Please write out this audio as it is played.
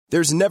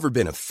There's never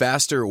been a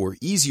faster or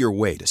easier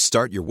way to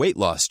start your weight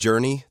loss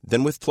journey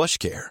than with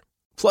PlushCare.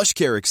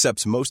 PlushCare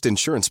accepts most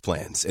insurance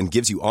plans and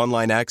gives you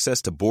online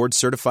access to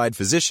board-certified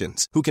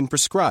physicians who can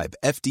prescribe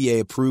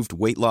FDA-approved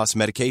weight loss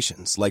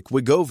medications like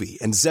Wegovy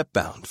and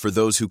Zepbound for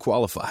those who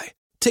qualify.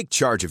 Take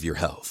charge of your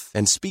health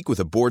and speak with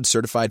a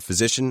board-certified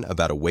physician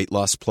about a weight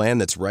loss plan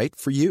that's right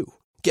for you.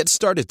 Get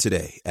started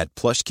today at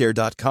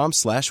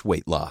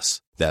plushcare.com/weight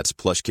loss. That's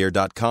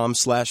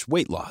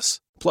plushcare.com/weight loss.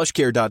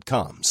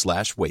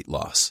 plushcare.com/weight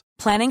loss.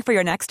 Planning for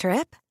your next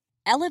trip?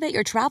 Elevate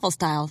your travel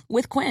style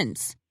with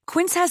Quince.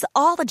 Quince has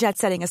all the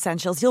jet-setting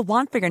essentials you'll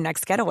want for your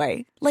next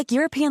getaway, like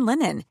European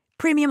linen,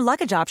 premium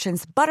luggage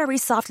options, buttery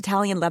soft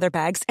Italian leather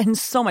bags, and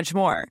so much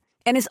more.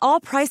 And is all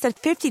priced at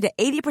 50 to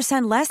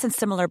 80% less than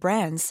similar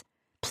brands.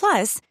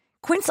 Plus,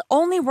 Quince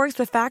only works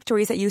with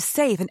factories that use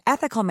safe and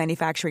ethical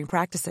manufacturing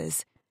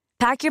practices.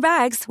 Pack your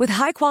bags with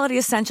high-quality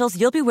essentials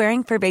you'll be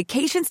wearing for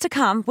vacations to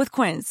come with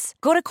Quince.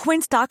 Go to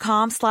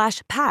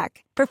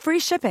quince.com/pack for free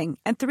shipping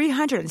and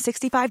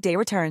 365-day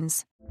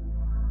returns.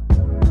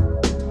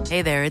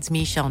 Hey there, it's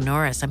Michelle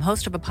Norris. I'm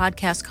host of a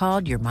podcast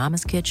called Your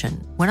Mama's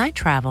Kitchen. When I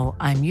travel,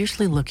 I'm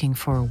usually looking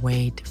for a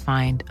way to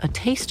find a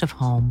taste of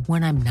home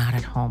when I'm not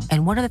at home.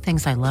 And one of the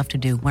things I love to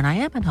do when I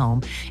am at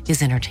home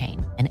is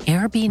entertain. And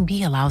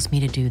Airbnb allows me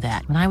to do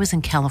that. When I was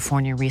in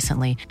California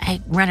recently, I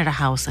rented a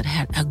house that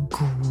had a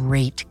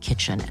great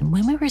kitchen. And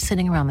when we were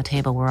sitting around the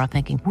table, we're all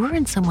thinking, we're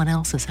in someone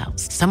else's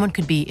house. Someone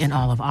could be in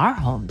all of our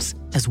homes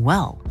as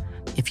well.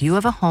 If you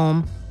have a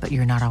home, but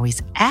you're not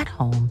always at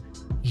home,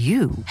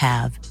 you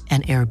have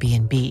an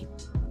Airbnb.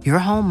 Your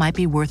home might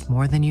be worth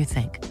more than you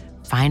think.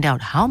 Find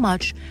out how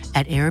much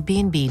at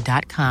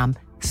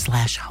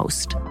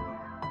airbnb.com/host.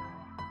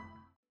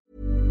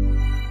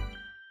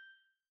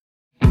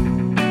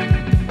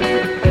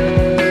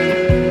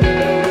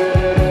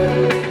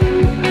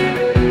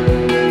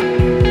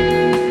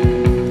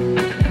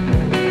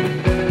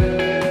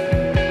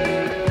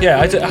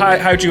 Yeah,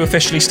 how do you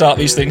officially start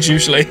these things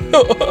usually?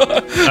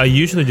 I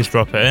usually just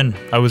drop it in.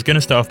 I was going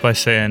to start off by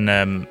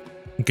saying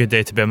good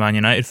day to be a Man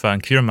United fan,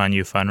 because you're a Man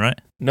U fan, right?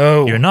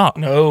 No. You're not?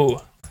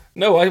 No,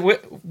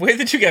 where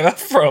did you get that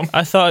from?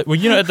 I thought, were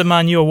you not at the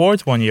Man U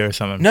Awards one year or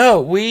something?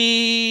 No,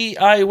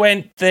 I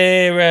went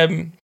there,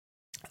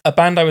 a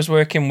band I was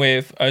working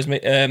with, I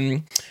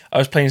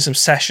was playing some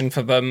session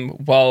for them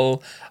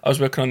while I was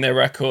working on their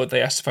record.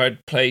 They asked if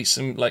I'd play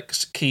some like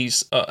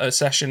keys a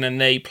session, and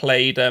they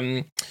played,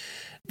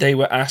 they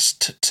were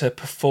asked to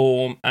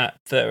perform at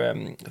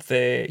the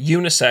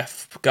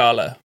UNICEF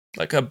gala,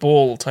 like a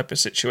ball type of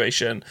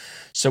situation.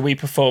 So we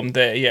performed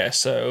there. Yeah.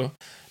 So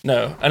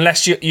no,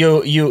 unless you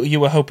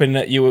were hoping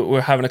that you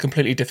were having a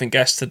completely different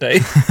guest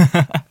today,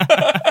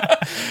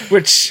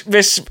 which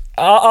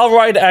I'll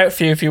write it out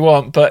for you if you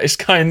want. But it's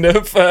kind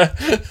of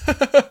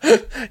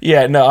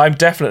yeah. No, I'm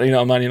definitely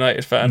not a Man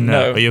United fan.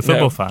 No. Are you a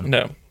football fan?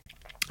 No,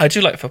 I do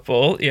like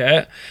football.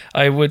 Yeah,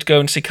 I would go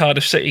and see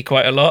Cardiff City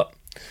quite a lot.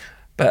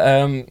 But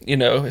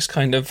it's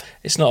kind of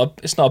it's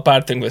not a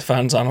bad thing with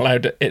fans aren't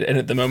allowed in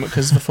at the moment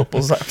because the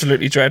football's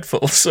absolutely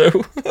dreadful. So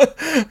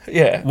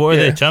yeah. What are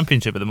they,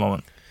 Championship at the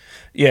moment?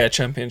 Yeah,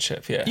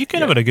 Championship. Yeah. You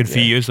kind of had a good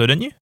few years though,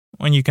 didn't you?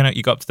 When you got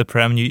up to the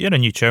Prem, you had a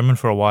new chairman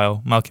for a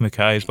while, Malky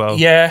Mackay as well.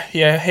 Yeah.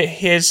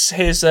 His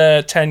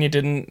tenure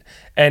didn't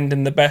end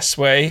in the best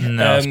way.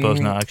 No, I suppose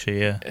not.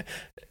 Actually, yeah.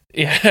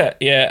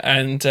 Yeah,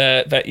 and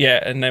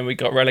and then we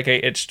got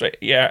relegated straight.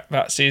 Yeah,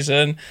 that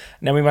season. And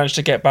then we managed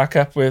to get back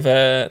up with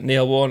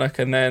Neil Warnock,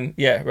 and then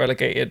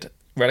relegated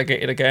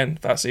again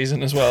that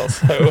season as well.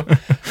 So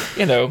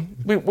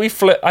we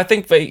flip. I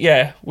think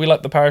we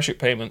like the parachute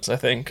payments. I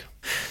think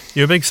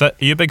you're a big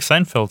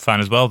Seinfeld fan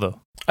as well, though.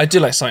 I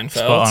do like Seinfeld.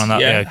 Spot on that.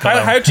 Yeah.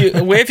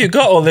 Where have you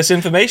got all this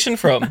information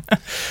from?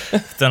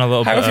 Done a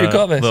little How bit. Have you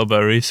got this? A little bit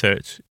of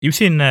research. You've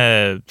seen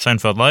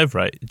Seinfeld live,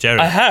 right, Jerry?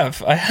 I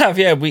have.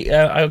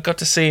 Yeah, I got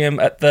to see him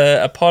at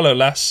the Apollo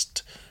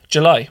last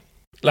July.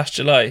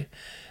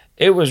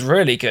 It was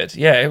really good.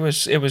 Yeah, it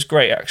was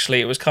great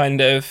actually. It was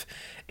kind of,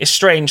 it's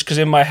strange because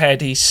in my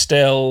head he's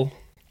still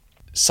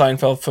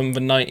Seinfeld from the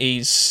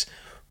 90s.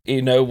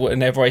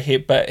 Whenever I hear,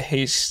 but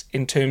he's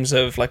in terms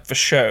of like the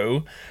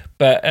show.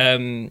 But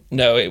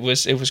no, it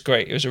was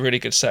great. It was a really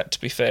good set, to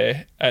be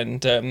fair,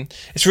 and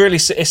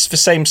it's the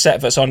same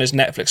set that's on his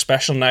Netflix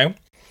special now,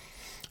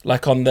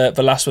 like on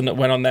the last one that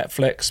went on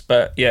Netflix.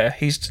 But yeah,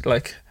 he's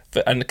like,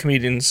 and the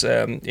comedians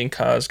in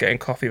cars getting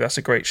coffee. That's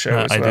a great show.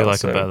 As well. I do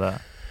like about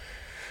that.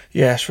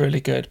 Yeah, it's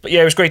really good. But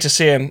yeah, it was great to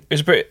see him.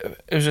 It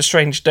was a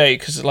strange day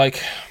because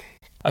like,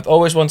 I'd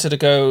always wanted to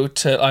go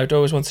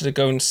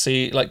and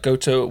see, like, go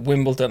to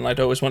Wimbledon.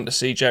 I'd always wanted to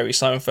see Jerry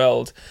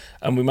Seinfeld,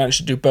 and we managed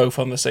to do both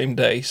on the same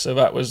day. So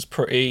that was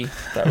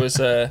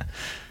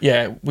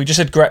yeah, we just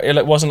had great.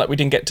 It wasn't like we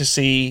didn't get to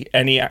see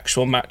any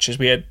actual matches.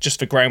 We had just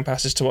the ground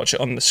passes to watch it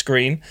on the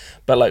screen.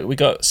 But like, we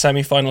got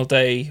semi-final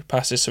day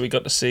passes, so we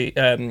got to see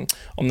on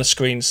the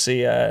screen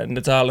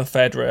Nadal and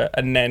Federer,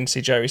 and then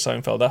see Jerry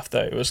Seinfeld after.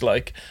 It was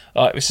like,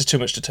 this is too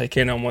much to take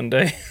in on one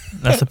day.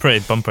 That's a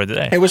pretty bumper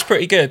day. It was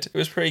pretty good.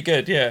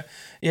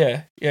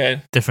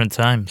 Yeah. Different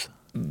times.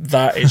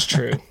 That is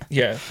true.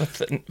 Yeah,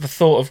 the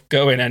thought of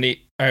going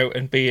out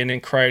and being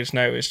in crowds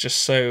now is just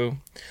so.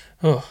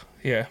 Oh,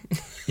 yeah.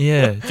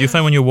 Yeah. Do you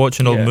find when you're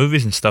watching old Yeah.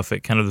 movies and stuff,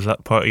 it kind of is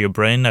that part of your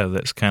brain now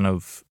that's kind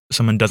of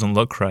someone doesn't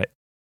look right?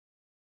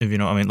 If you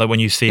know what I mean, like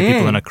when you see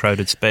people in a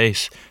crowded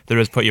space, there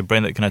is part of your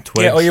brain that kind of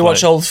twigs. Yeah, or you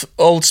watch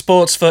old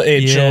sports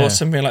footage Yeah. or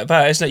something like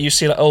that, isn't it? You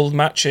see like old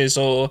matches,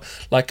 or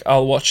like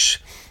I'll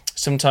watch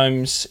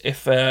sometimes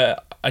if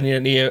I need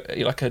an ear,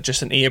 like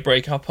just an ear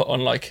break, I'll put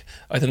on like,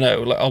 I don't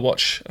know, like I'll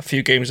watch a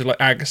few games of like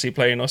Agassi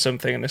playing or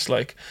something, and it's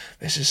like,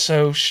 this is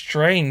so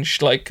strange.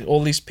 Like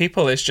all these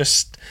people, it's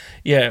just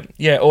yeah.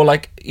 Or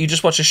like you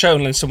just watch a show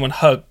and then someone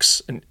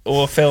hugs,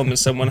 or a film and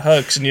someone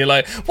hugs, and you're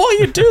like, what are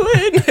you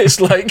doing?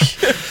 It's like.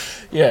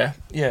 Yeah.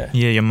 Yeah,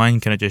 your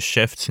mind kind of just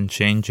shifts and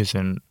changes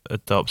and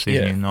adopts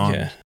these new norms.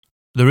 Yeah.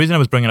 The reason I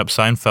was bringing up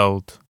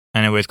Seinfeld,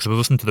 anyways, because I was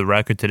listening to the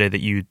record today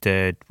that you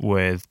did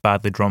with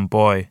Badly Drawn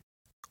Boy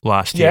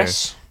last year.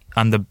 Yes.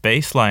 And the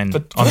bass line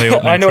on the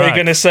opening I know what track,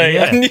 you're going to say.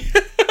 Yeah.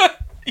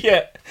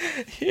 Yeah.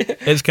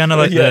 It's kind of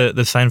like the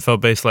Seinfeld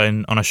bass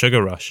line on a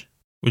Sugar Rush,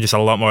 with just a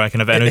lot more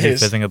kind of energy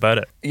is. fizzing about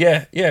it.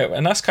 Yeah,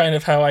 and that's kind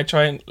of how I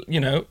try and,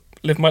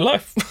 live my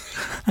life.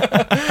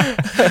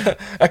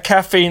 A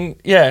caffeine,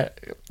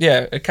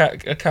 a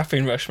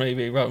caffeine rush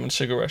maybe rather than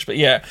sugar rush. But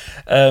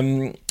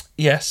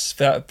yes,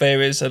 that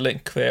there is a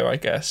link there, I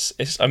guess.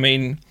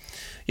 Dan,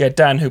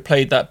 who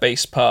played that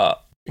bass part,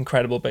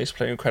 incredible bass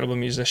player, incredible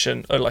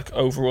musician, or like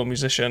overall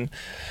musician.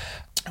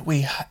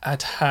 We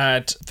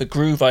had the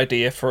groove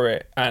idea for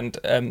it,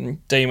 and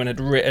Damon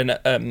had written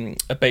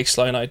a bass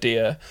line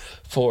idea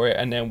for it,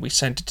 and then we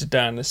sent it to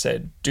Dan and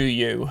said, "Do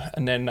you?"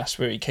 And then that's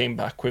where he came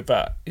back with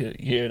that,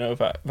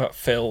 that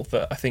fill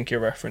that I think you're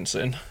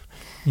referencing.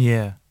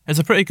 Yeah, it's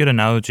a pretty good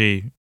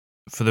analogy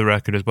for the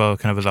record as well,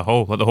 kind of as a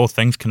whole. Like the whole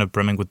thing's kind of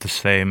brimming with the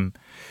same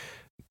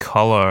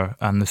color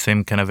and the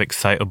same kind of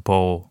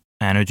excitable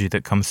energy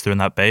that comes through in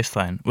that bass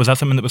line. Was that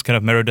something that was kind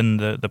of mirrored in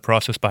the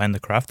process behind the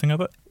crafting of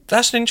it?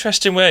 That's an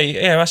interesting way.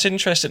 Yeah, that's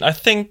interesting. I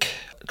think,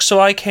 so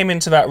I came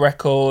into that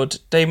record,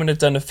 Damon had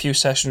done a few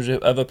sessions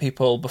with other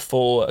people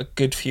before, a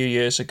good few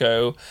years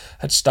ago,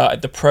 had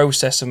started the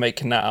process of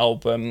making that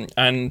album,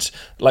 and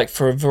like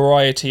for a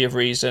variety of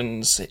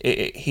reasons,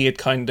 he had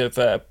kind of,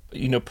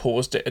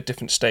 paused it at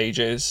different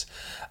stages.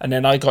 And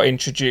then I got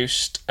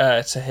introduced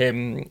to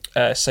him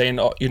saying,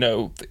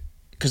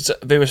 because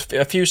there was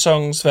a few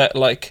songs that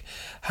like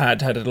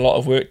had a lot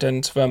of work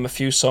done to them, a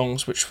few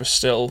songs which were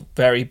still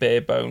very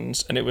bare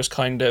bones, and it was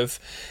kind of,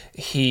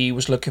 he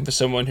was looking for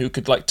someone who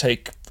could like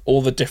take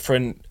all the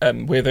different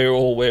where they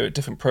all were at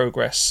different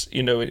progress,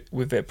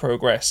 with their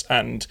progress,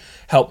 and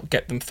help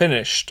get them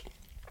finished.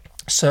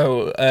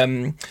 So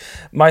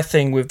my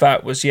thing with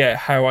that was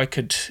how I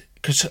could,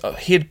 because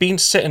he had been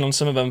sitting on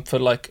some of them for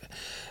like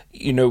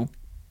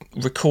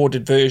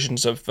recorded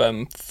versions of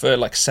them for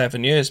like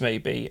 7 years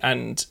maybe,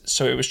 and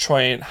so it was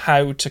trying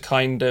how to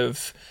kind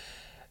of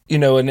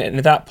and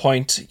at that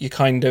point you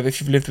kind of, if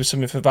you've lived with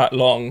something for that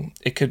long,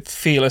 it could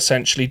feel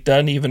essentially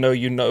done even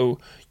though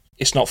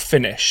it's not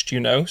finished,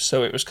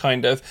 so it was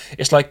kind of,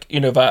 it's like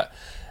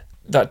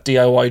that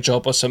DIY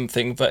job or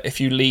something that if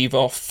you leave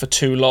off for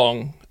too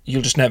long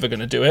you're just never going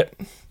to do it.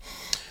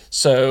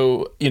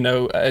 So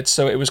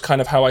so it was kind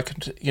of how I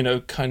could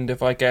kind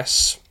of, I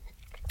guess,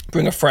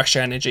 bring a fresh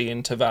energy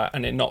into that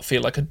and it not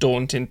feel like a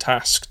daunting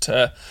task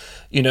to,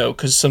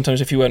 because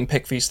sometimes if you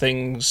unpick these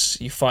things,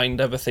 you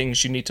find other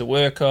things you need to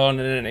work on,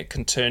 and then it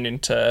can turn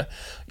into,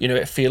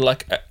 it feel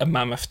like a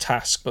mammoth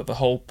task. But the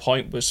whole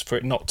point was for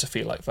it not to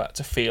feel like that,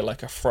 to feel like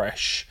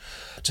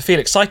to feel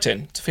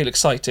exciting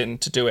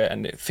to do it,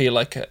 and it feel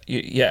like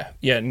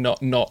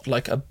not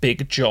like a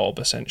big job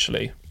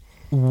essentially.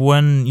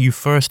 When you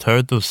first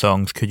heard those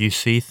songs, could you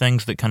see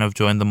things that kind of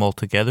joined them all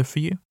together for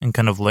you and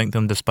kind of linked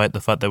them despite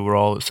the fact they were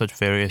all at such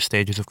various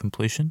stages of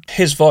completion?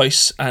 His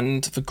voice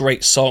and the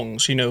great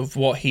songs, of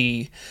what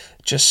he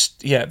just,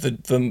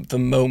 the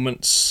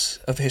moments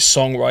of his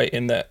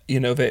songwriting that,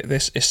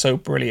 this is so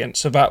brilliant.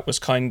 So that was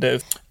kind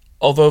of,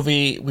 although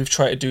we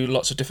tried to do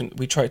lots of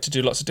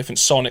different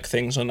sonic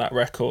things on that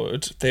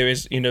record, there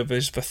is,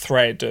 there's the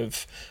thread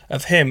of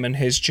him and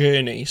his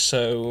journey.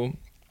 So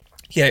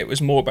it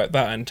was more about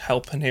that and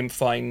helping him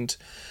find,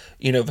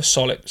 the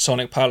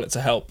sonic palette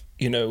to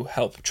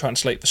help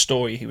translate the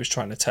story he was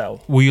trying to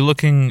tell. Were you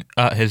looking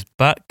at his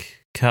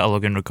back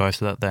catalogue in regards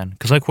to that then?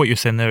 Because like what you're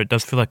saying there, it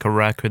does feel like a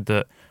record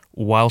that,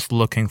 whilst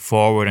looking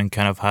forward and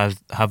kind of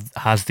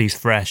has these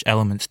fresh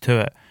elements to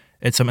it,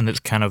 it's something that's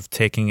kind of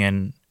taking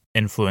in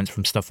influence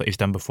from stuff that he's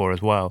done before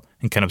as well,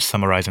 and kind of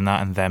summarising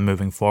that and then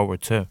moving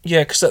forward too.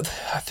 Yeah, because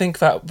I think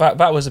that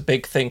was a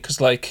big thing, because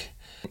like,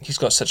 he's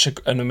got such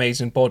an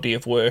amazing body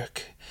of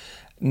work,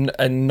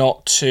 and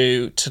not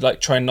to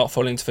like try and not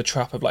fall into the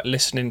trap of like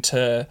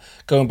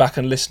going back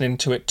and listening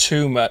to it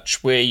too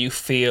much, where you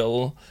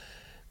feel,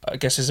 I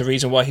guess there's a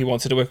reason why he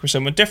wanted to work with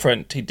someone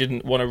different. He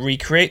didn't want to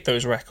recreate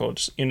those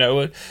records,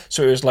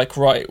 so it was like,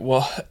 right,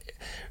 well,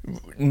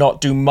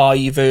 not do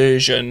my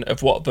version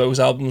of what those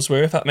albums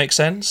were, if that makes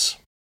sense.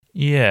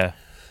 Yeah.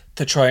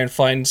 To try and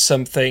find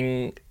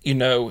something,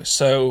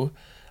 so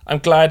I'm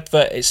glad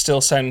that it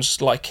still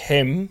sounds like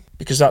him,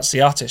 because that's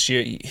the artist.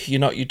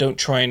 You don't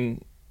try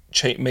and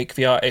make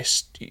the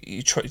artist.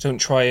 You're trying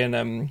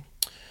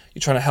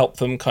to help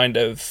them kind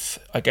of,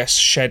 I guess,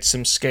 shed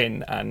some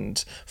skin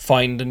and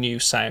find a new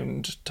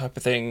sound type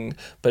of thing,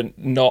 but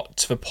not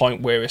to the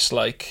point where it's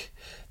like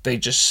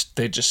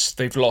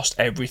they've lost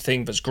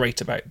everything that's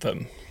great about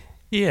them.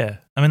 Yeah,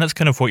 I mean, that's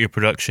kind of what your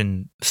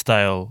production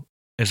style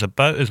is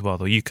about as well,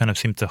 though. You kind of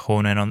seem to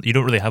hone in on, you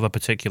don't really have a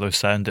particular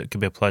sound that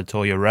could be applied to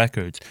all your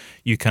records.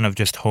 You kind of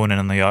just hone in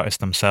on the artists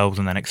themselves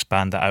and then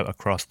expand that out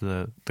across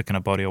the kind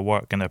of body of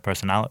work and their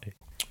personality.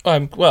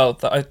 Thank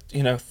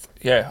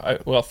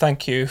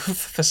you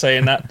for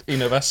saying that.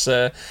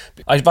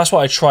 That's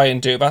what I try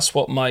and do. That's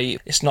what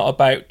it's not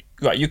about,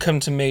 right, you come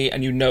to me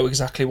and you know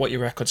exactly what your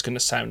record's going to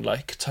sound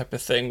like type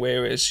of thing.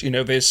 Whereas,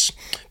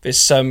 there's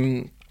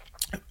some,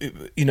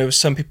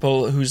 some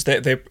people who's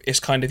there, it's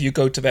kind of, you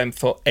go to them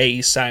for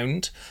a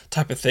sound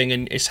type of thing,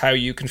 and it's how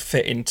you can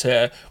fit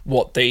into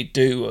what they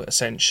do,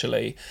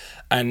 essentially.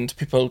 And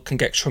people can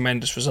get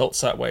tremendous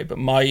results that way. But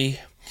the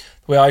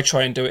way I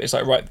try and do it is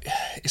like, right,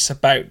 it's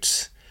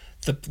about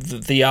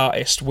the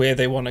artist, where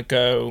they want to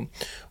go,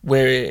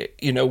 where,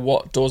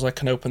 what doors I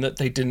can open that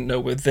they didn't know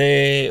were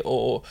there,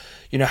 or,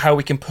 how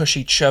we can push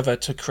each other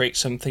to create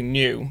something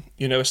new.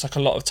 It's like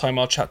a lot of time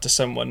I'll chat to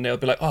someone and they'll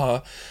be like,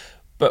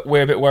 but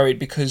we're a bit worried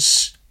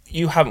because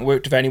you haven't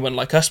worked with anyone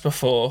like us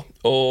before,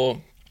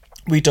 or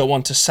we don't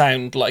want to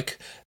sound like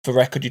the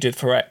record you did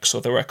for X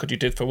or the record you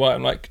did for Y.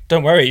 I'm like,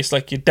 don't worry, it's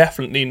like your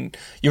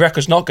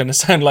record's not going to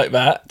sound like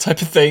that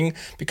type of thing,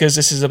 because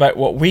this is about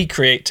what we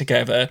create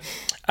together.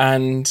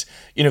 And,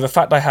 the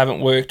fact I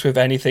haven't worked with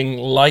anything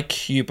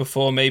like you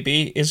before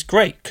maybe is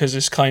great, because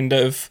it's kind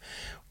of,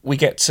 we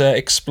get to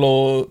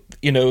explore,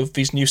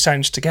 these new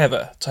sounds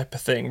together type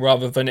of thing,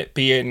 rather than it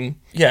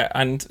being,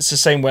 and it's the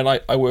same when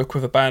I work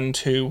with a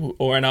band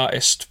or an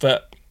artist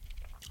that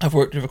I've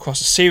worked with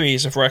across a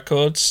series of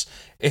records.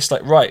 It's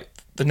like, right,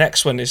 the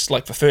next one is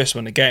like the first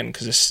one again,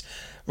 because it's,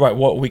 right,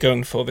 what are we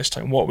going for this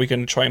time? What are we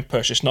going to try and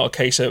push? It's not a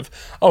case of,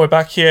 we're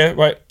back here,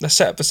 right, let's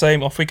set up the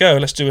same, off we go,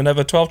 let's do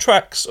another 12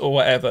 tracks or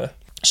whatever.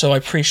 So I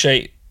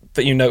appreciate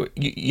that,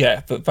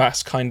 that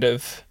that's kind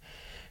of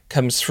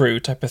comes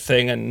through type of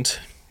thing. And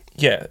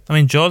yeah. I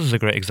mean, Jaws is a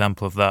great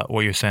example of that,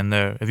 what you're saying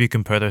there. If you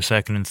compare their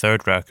second and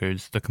third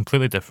records, they're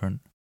completely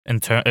different.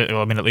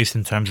 At least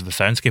in terms of the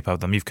soundscape of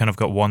them. You've kind of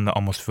got one that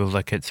almost feels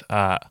like it's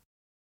at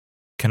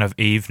kind of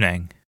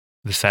evening,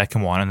 the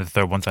second one, and the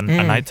third one's a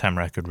nighttime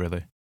record,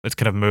 really. It's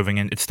kind of moving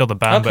in. It's still the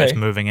band, but it's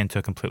moving into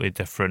a completely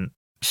different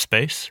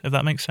space, if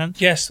that makes sense.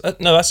 Yes.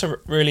 No, that's a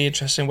really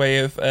interesting way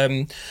of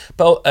doing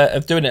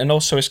it. And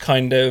also it's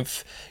kind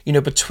of,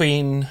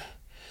 between...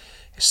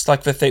 It's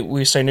like the thing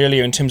we were saying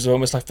earlier in terms of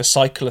almost like the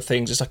cycle of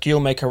things. It's like you'll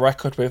make a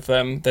record with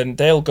them, then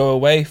they'll go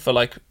away for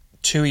like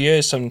 2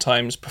 years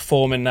sometimes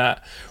performing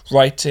that,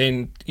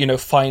 writing,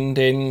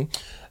 finding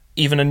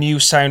even a new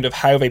sound of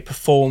how they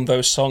perform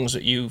those songs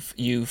that you've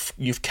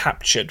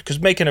captured. Because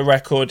making a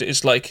record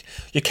is like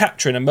you're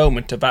capturing a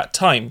moment of that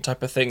time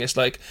type of thing. It's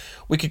like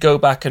we could go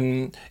back,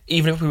 and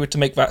even if we were to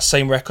make that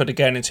same record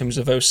again in terms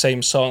of those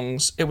same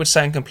songs, it would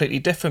sound completely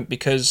different,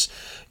 because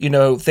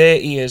their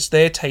ears,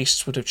 their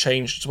tastes would have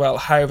changed as well.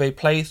 How they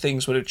play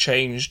things would have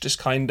changed. This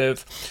kind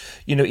of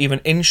even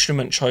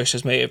instrument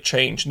choices may have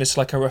changed, and it's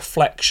like a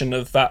reflection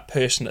of that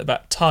person at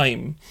that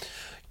time.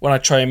 When I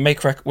try and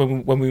make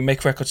when we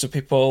make records with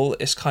people,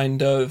 it's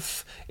like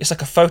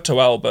a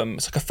photo album.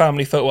 It's like a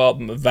family photo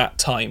album of that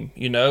time.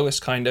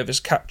 It's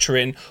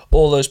capturing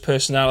all those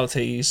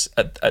personalities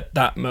at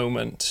that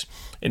moment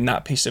in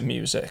that piece of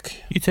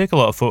music. You take a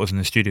lot of photos in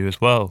the studio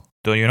as well,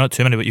 don't you? Not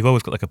too many, but you've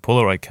always got like a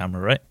Polaroid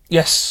camera, right?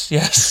 Yes.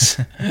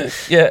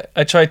 Yeah,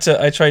 I try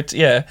to.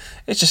 Yeah,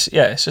 it's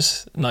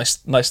just a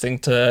nice thing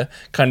to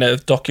kind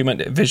of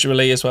document it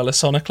visually as well as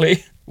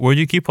sonically. Where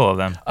do you keep all of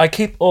them? I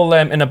keep all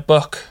them in a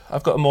book.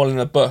 I've got them all in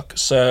a book.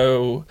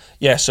 So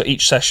so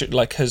each session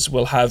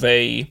will have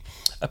a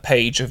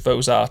page of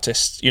those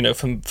artists,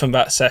 from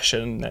that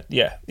session.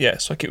 Yeah.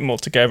 So I keep them all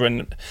together,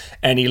 and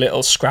any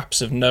little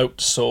scraps of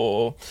notes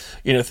or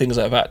things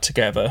like that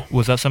together.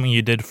 Was that something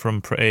you did from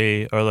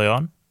pretty early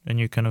on in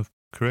your kind of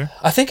career?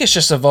 I think it's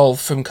just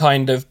evolved from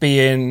kind of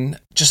being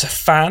just a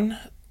fan.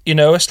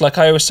 It's like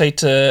I always say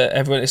to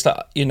everyone, it's like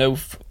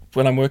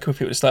when I'm working with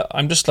people, it's like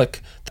I'm just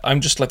like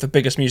the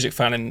biggest music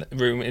fan in the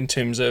room in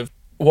terms of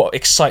what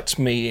excites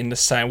me in the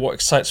sound, what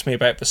excites me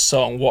about the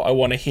song, what I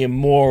want to hear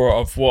more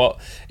of, what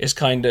is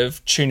kind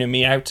of tuning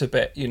me out a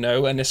bit,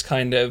 and it's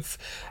kind of,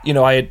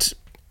 I had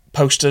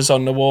posters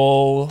on the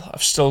wall.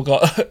 I've still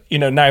got,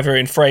 now they're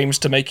in frames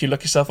to make you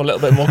look yourself a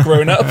little bit more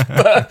grown up,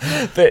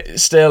 but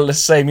still the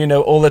same,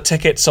 all the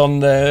tickets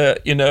on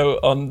the,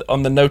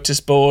 on the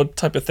notice board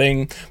type of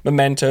thing,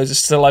 mementos.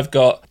 Still, I've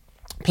got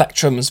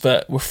plectrums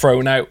that were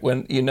thrown out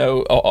when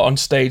on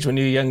stage when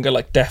you're younger,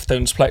 like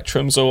Deftones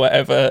plectrums or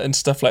whatever and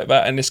stuff like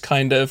that. And it's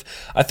kind of,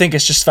 I think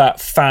it's just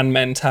that fan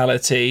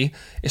mentality.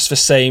 It's the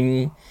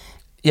same,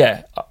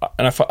 and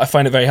I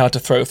find it very hard to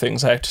throw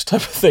things out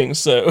type of thing.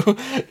 So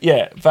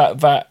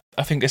that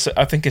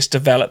I think it's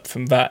developed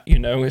from that, you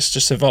know. It's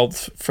just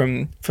evolved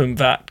from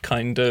that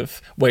kind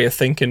of way of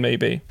thinking,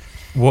 maybe.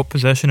 What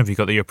possession have you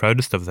got that you're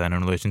proudest of then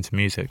in relation to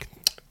music?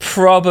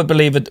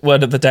 Probably the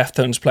word of the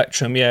Deftones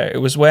Plectrum. Yeah,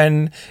 it was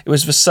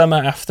the summer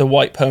after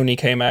White Pony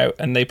came out,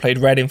 and they played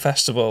Reading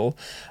Festival,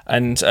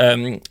 and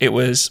it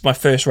was my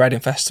first Reading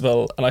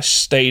Festival, and I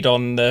stayed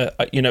on the,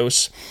 you know,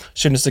 as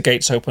soon as the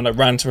gates opened, I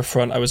ran to the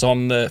front. I was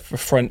on the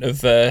front of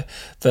the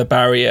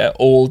barrier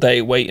all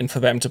day, waiting for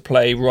them to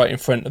play right in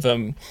front of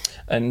them,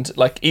 and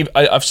like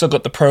I've still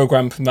got the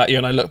program from that year,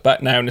 and I look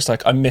back now, and it's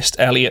like I missed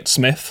Elliott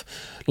Smith.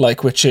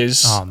 Like, which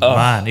is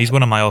man, he's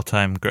one of my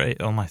all-time great.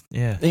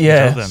 Yeah.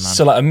 There, man.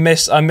 So like I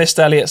missed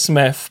Elliott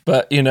Smith,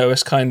 but you know,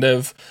 it's kind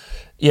of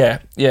yeah.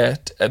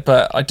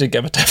 But I did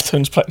get a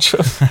Deftones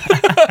Plectrum.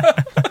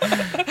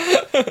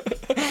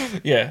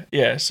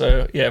 yeah.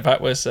 So yeah, that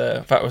was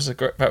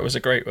a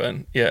great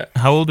one. Yeah.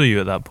 How old were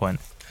you at that point?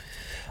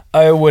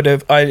 I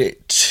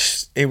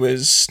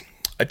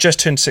just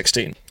turned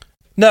 16.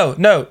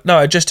 No,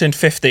 I just turned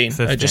 15.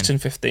 I just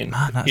turned 15.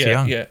 Man, that's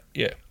young. Yeah.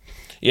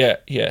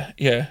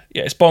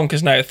 It's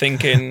bonkers now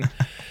thinking,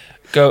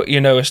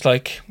 it's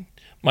like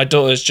my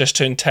daughter's just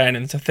turned 10,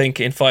 and to think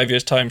in 5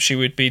 years' time she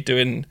would be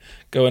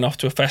going off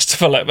to a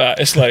festival like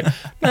that. It's like,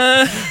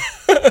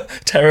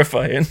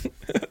 terrifying.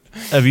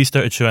 Have you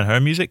started showing her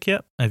music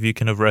yet? Have you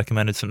kind of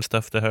recommended some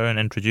stuff to her and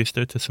introduced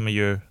her to some of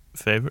your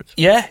favourites?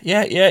 Yeah.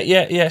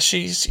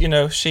 She's,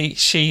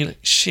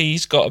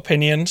 she's got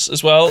opinions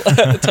as well,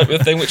 type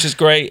of thing, which is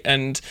great.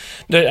 And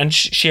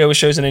she always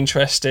shows an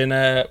interest in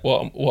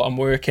what I'm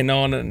working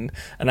on and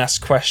asks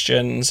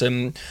questions.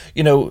 And,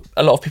 a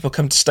lot of people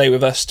come to stay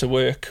with us to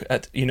work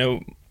at,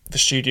 the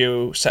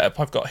studio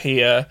setup I've got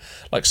here,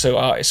 like, so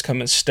artists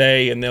come and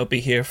stay, and they'll be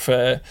here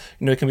for,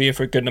 it can be here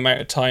for a good amount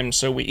of time.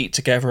 So we eat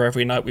together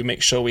every night. We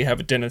make sure we have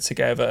a dinner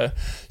together.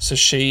 So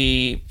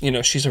she,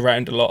 she's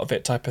around a lot of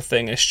it, type of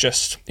thing. It's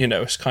just,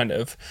 it's kind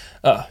of,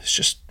 it's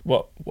just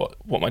what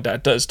my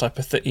dad does, type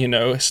of thing.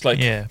 It's like,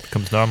 it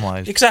becomes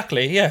normalized.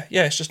 Exactly. Yeah.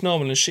 It's just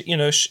normal. And she,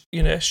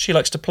 she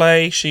likes to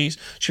play. She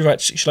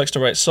likes to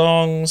write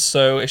songs.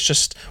 So it's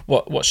just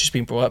what she's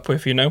been brought up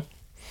with.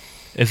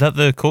 Is that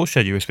the coal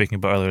shed you were speaking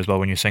about earlier as well,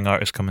 when you're saying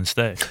artists come and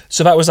stay?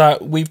 So that was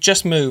we've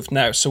just moved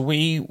now. So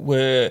we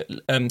were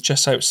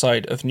just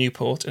outside of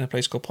Newport in a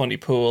place called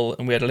Pontypool,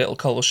 and we had a little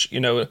coal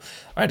I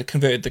had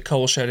converted the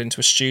coal shed into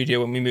a studio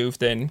when we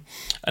moved in,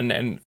 and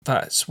then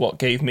that's what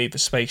gave me the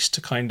space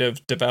to kind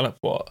of develop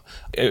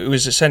it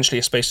was essentially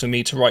a space for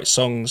me to write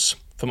songs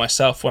for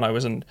myself when I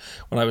was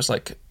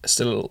like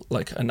still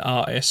like an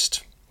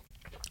artist,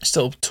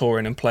 still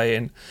touring and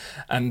playing,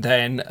 and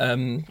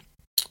then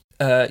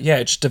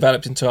it just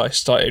developed into I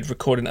started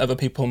recording other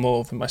people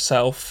more than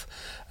myself,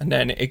 and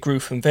then it grew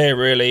from there,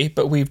 really.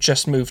 But we've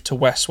just moved to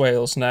West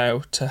Wales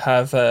now to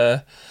have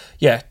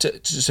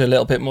just a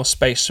little bit more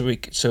space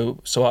so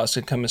artists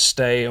can come and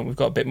stay, and we've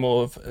got a bit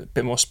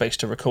more space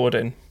to record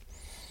in.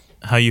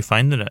 How are you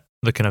finding it?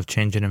 The kind of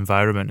changing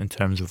environment in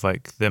terms of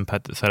like the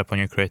impact it's had upon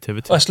your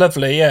creativity? Oh, it's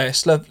lovely. Yeah,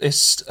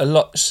 it's a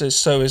lot.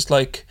 So it's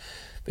like,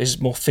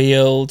 there's more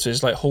fields,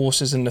 there's like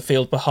horses in the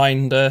field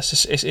behind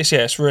us.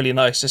 It's really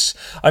nice.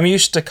 I'm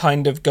used to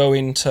kind of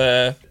going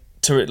to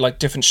like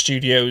different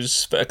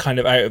studios that are kind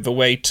of out of the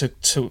way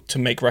to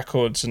make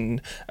records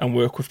and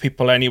work with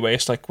people anyway.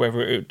 It's like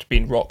whether it would be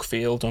in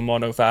Rockfield or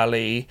Mono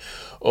Valley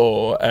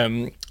or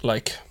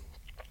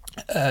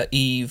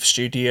Eve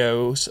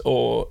Studios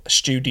or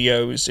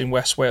studios in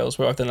West Wales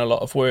where I've done a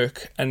lot of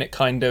work, and it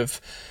kind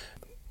of,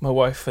 my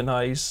wife and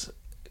I's,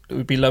 it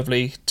would be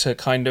lovely to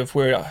kind of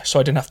so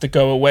I didn't have to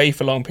go away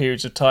for long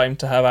periods of time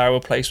to have our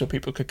place where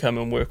people could come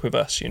and work with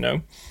us,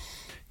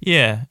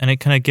 Yeah, and it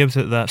kind of gives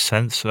it that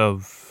sense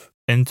of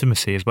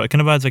intimacy as well. It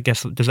kind of adds, I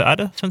guess, does it add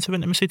a sense of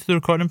intimacy to the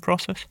recording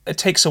process? It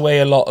takes away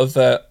a lot of,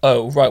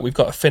 we've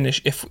got to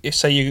finish. If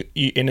say you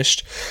in a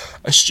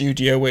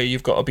studio where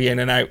you've got to be in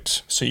and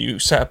out, so you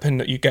set up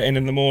and you get in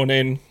the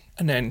morning,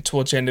 and then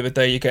towards the end of the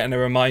day you're getting a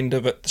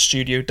reminder that the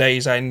studio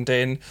day's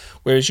ending,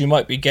 whereas you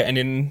might be getting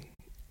in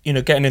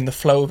the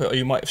flow of it, or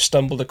you might have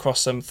stumbled across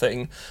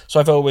something. So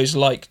I've always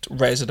liked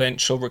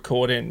residential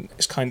recording.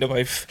 It's kind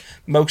of,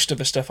 most of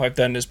the stuff I've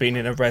done has been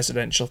in a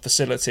residential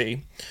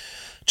facility,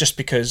 just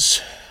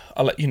because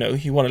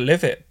you want to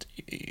live it,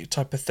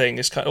 type of thing.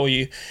 It's kind of,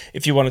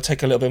 if you want to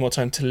take a little bit more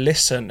time to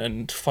listen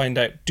and find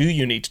out, do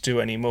you need to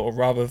do any more,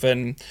 rather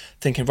than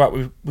thinking,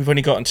 right, we've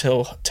only got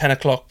until 10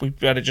 o'clock, we've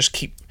got to just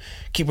keep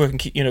working,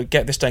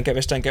 get this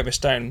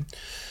down.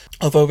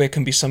 Although there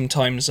can be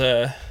sometimes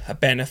a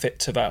benefit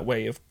to that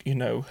way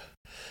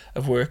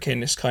of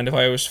working, it's kind of,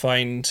 I always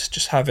find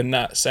just having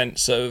that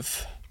sense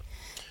of,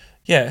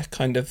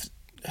 kind of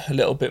a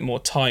little bit more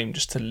time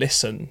just to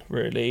listen,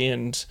 really,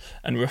 and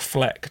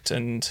reflect,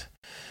 and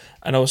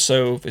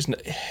also it's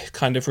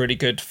kind of really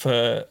good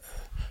for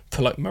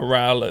like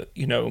morale,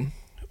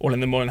 all in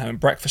the morning having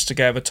breakfast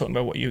together, talking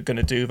about what you're going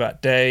to do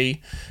that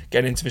day,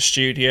 getting into the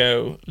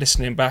studio,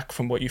 listening back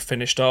from what you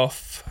finished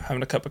off,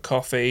 having a cup of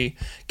coffee,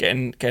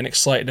 getting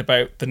excited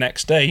about the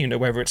next day, you know,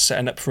 whether it's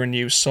setting up for a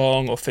new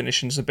song or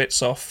finishing some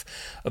bits off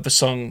of the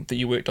song that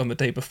you worked on the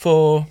day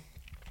before.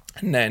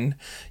 And then,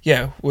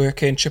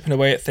 working, chipping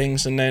away at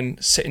things, and then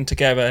sitting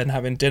together and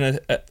having dinner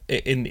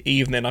in the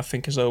evening, I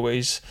think is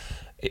always,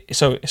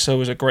 it's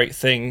always a great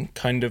thing,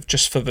 kind of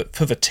just for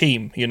the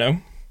team, you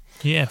know?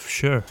 Yeah, for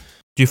sure.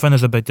 Do you find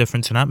there's a big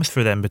difference in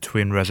atmosphere then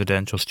between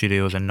residential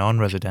studios and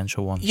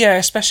non-residential ones? Yeah,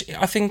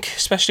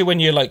 especially when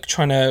you're like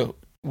trying to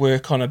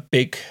work on a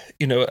big,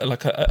 you know,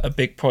 like a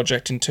big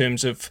project in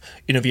terms of,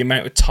 you know, the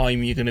amount of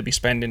time you're going to be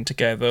spending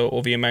together,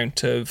 or the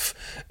amount of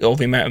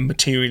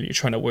material you're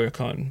trying to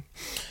work on.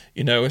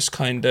 You know, it's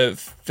kind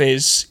of,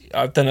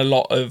 I've done a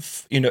lot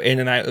of, you know, in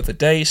and out of the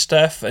day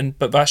stuff,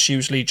 but that's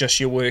usually just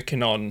you're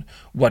working on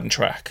one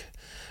track,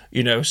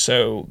 you know,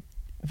 so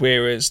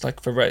whereas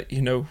like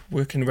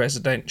working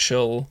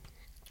residential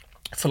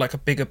for like a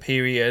bigger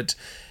period,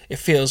 it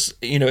feels,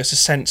 you know, it's a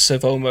sense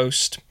of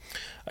almost,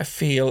 I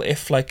feel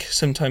if like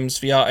sometimes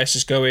the artist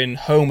is going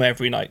home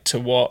every night to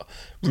what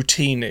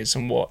routine is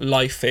and what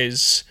life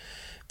is,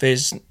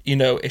 there's, you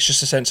know, it's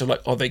just a sense of like,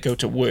 oh, they go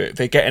to work,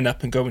 they're getting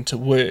up and going to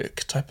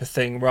work type of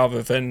thing,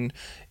 rather than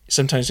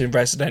sometimes in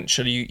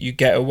residential, you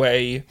get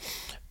away,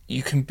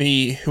 you can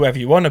be whoever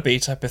you want to be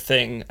type of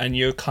thing, and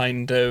you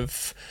can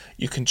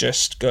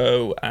just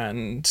go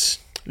and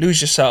lose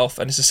yourself,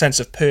 and it's a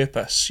sense of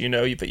purpose, you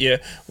know,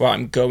 that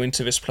I'm going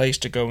to this place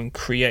to go and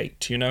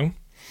create, you know?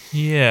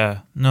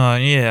 Yeah, no,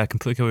 yeah, I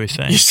completely get what you're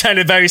saying. You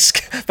sounded very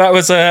that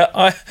was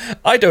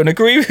I don't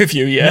agree with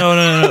you yet.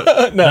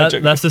 No. No,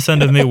 that's the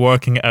sound of me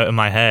working it out in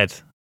my head.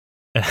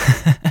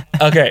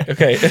 Okay.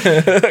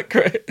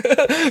 Great.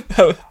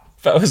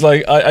 That was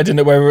like, I didn't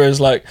know whether it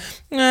was like,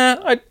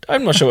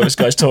 I'm not sure what this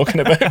guy's talking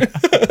about.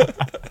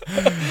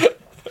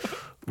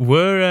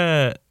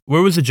 Where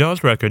was the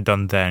Jaws record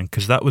done then?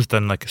 Because that was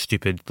done like a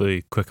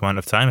stupidly quick amount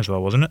of time as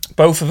well, wasn't it?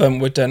 Both of them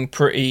were done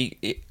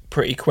pretty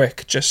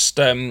quick. Just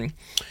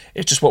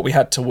it's just what we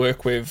had to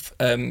work with,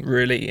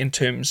 really, in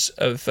terms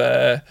of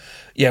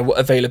what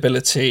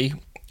availability,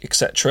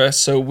 etc.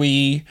 So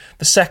the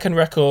second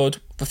record,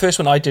 the first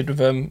one I did with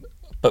them,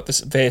 but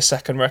their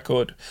second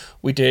record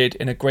we did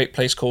in a great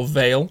place called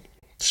Vale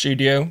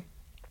Studio,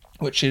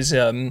 which is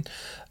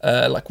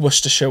like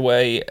Worcestershire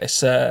way.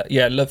 It's a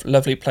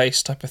lovely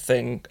place type of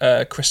thing.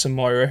 Chris and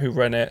Moira, who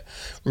run it,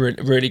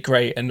 really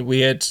great. And we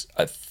had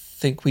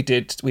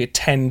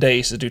 10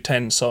 days to do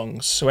 10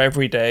 songs. So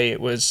every day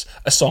it was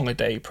a song a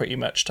day, pretty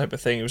much type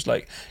of thing. It was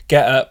like,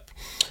 get up,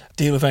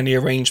 deal with any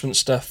arrangement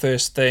stuff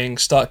first thing,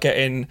 start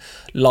getting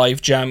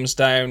live jams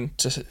down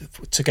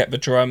to get the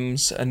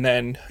drums, and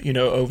then, you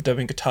know,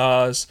 overdubbing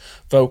guitars,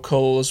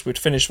 vocals. We'd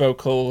finish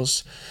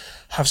vocals,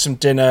 have some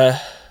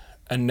dinner,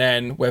 and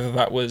then whether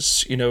that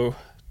was, you know,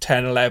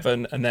 10,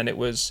 11, and then it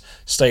was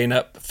staying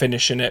up,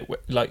 finishing it,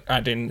 like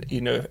adding,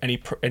 you know,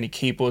 any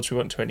keyboards we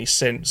want to, any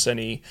synths,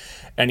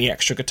 any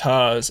extra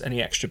guitars,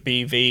 any extra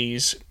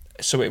BVs.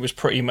 So it was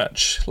pretty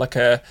much like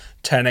a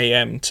 10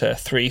 a.m. to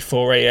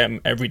 4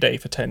 a.m. every day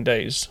for 10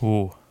 days.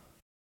 Ooh,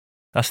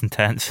 that's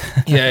intense.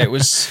 Yeah, it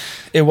was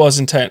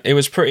intense. It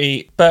was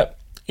pretty, but,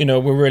 you know,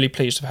 we're really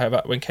pleased with how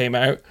that one came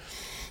out.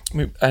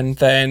 And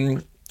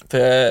then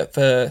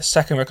the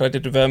second record I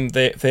did with them,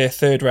 their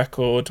third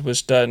record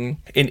was done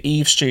in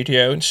Eve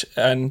Studio,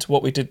 and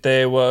what we did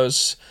there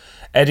was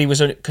Eddie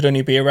could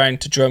only be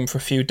around to drum for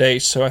a few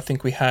days, so I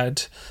think we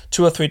had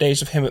 2 or 3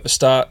 days of him at the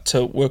start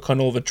to work on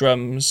all the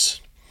drums,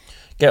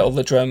 get all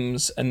the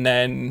drums, and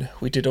then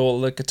we did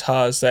all the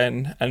guitars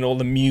then, and all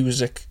the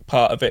music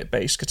part of it,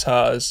 bass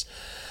guitars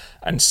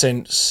and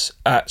synths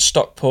at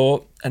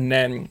Stockport, and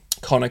then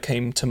Connor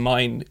came to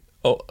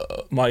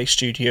my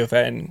studio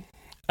then,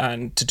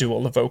 and to do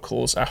all the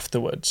vocals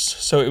afterwards.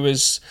 So it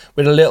was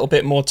with a little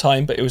bit more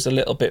time, but it was a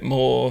little bit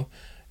more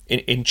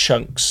in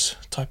chunks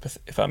type of,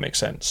 if that makes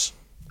sense.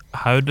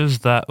 How does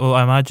that, well,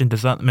 I imagine,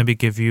 does that maybe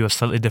give you a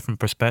slightly different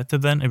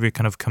perspective then, if you're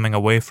kind of coming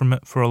away from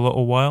it for a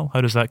little while?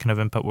 How does that kind of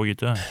impact what you're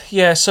doing?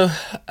 Yeah, so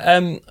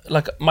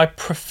like my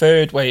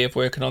preferred way of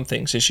working on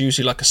things is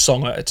usually like a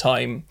song at a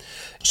time.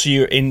 So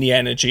you're in the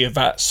energy of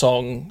that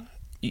song,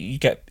 you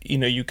get, you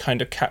know, you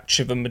kind of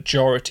capture the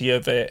majority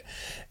of it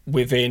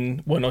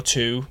within 1 or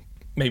 2,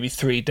 maybe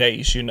 3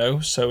 days, you know.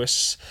 So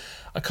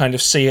I kind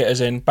of see it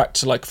as in back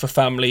to like the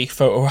family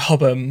photo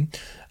album.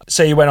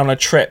 Say you went on a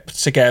trip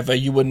together,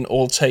 you wouldn't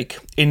all take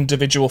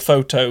individual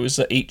photos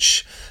at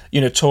each,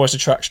 you know, tourist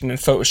attraction and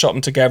Photoshop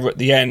them together at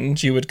the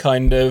end. You would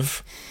kind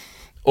of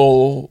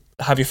all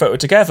have your photo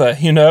together,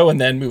 you know, and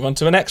then move on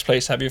to the next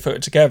place, have your photo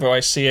together. I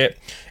see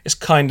it's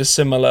kind of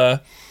similar,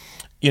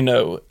 you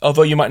know,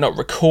 although you might not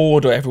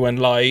record everyone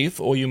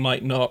live, or you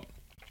might not,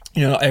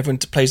 you know, not everyone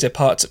plays their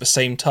parts at the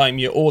same time.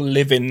 You all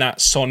live in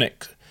that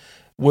sonic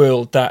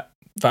world, that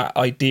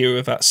idea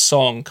of that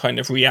song, kind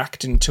of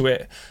reacting to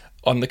it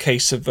on the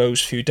case of those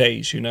few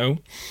days, you know.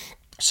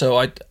 So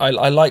I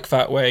like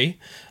that way.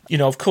 You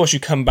know, of course, you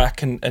come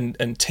back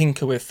and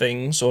tinker with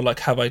things or like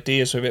have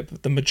ideas with it,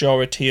 but the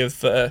majority of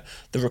the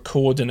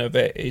recording of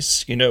it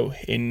is, you know,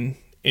 in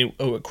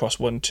across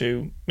 1,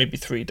 2, maybe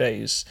 3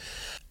 days.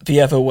 The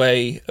other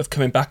way of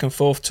coming back and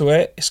forth to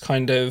it is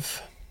kind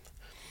of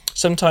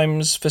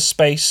sometimes for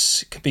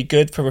space, it can be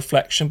good for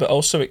reflection, but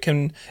also it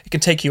can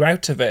take you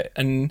out of it.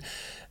 And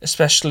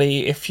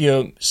especially if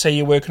you're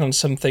working on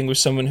something with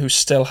someone who's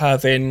still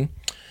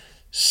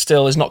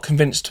is not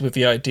convinced with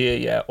the idea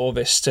yet, or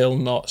they're still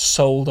not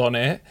sold on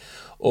it,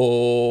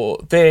 or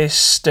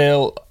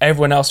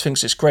everyone else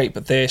thinks it's great,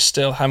 but they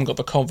still haven't got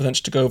the confidence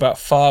to go that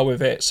far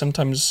with it.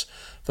 Sometimes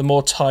the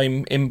more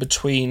time in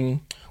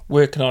between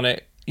working on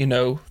it, you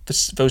know,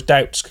 those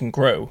doubts can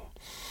grow,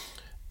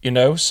 you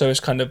know, so it's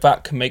kind of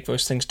that can make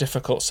those things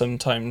difficult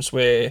sometimes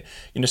where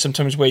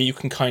you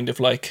can kind of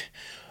like,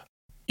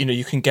 you know,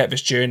 you can get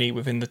this journey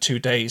within the 2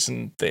 days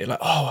and they're like,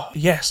 oh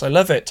yes, I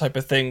love it type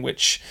of thing,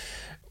 which,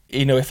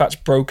 you know, if that's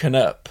broken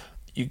up,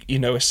 you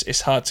know,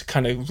 it's hard to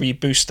kind of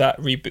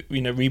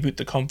reboot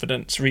the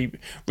confidence,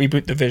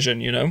 reboot the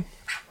vision, you know?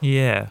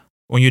 Yeah.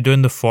 When you're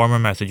doing the former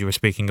method you were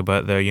speaking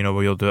about there, you know,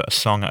 where you'll do it a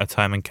song at a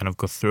time and kind of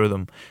go through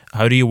them,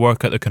 how do you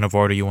work out the kind of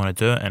order you want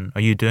to do it in?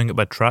 Are you doing it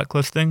by track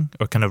listing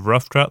or kind of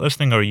rough track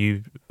listing, or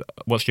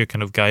what's your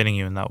kind of guiding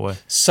you in that way?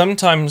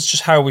 Sometimes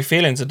just how are we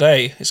feeling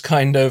today? It's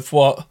kind of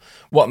what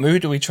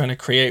mood are we trying to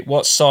create?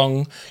 What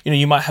song, you know,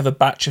 you might have a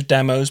batch of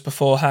demos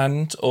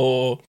beforehand,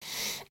 or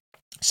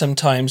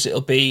sometimes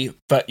it'll be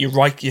that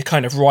you're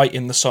kind of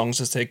writing the songs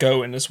as they're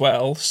going as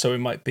well. So it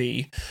might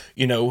be,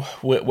 you know,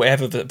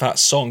 wherever that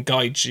song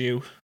guides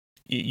you,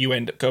 you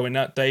end up going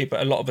that day.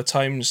 But a lot of the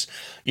times,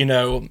 you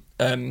know,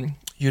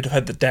 you'd have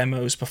had the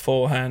demos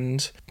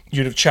beforehand.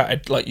 You'd have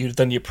chatted, like you'd have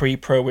done your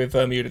pre-pro with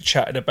them. You'd have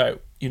chatted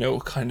about, you know,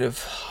 kind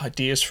of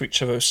ideas for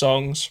each of those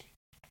songs.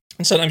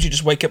 And sometimes you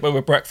just wake up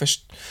over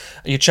breakfast,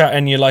 you chat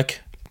and you're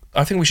like,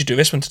 I think we should do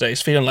this one today.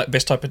 It's feeling like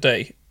this type of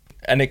day.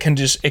 And it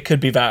could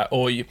be that,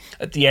 or you,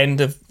 at the end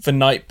of the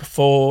night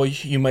before,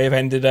 you may have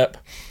ended up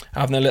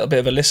having a little bit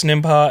of a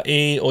listening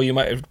party, or you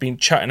might have been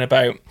chatting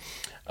about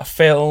a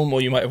film,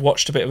 or you might have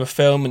watched a bit of a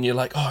film, and you're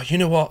like, oh, you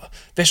know what?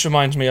 This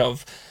reminds me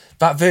of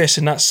that verse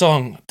in that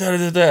song. Da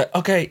da da.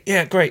 Okay,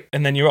 yeah, great.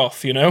 And then you're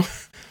off, you know?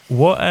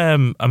 What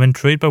I'm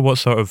intrigued by what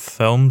sort of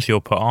films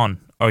you'll put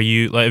on. Are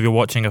you, like, if you're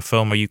watching a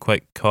film, are you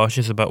quite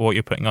cautious about what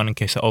you're putting on in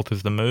case it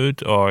alters the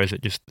mood, or is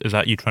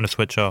that you trying to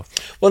switch off?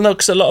 Well, no,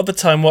 because a lot of the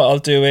time what I'll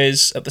do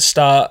is at the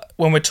start,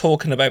 when we're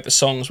talking about the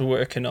songs we're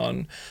working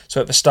on,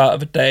 so at the start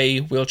of the day,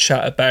 we'll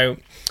chat about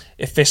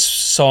if this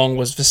song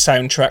was the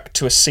soundtrack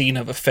to a scene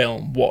of a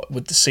film, what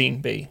would the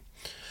scene be?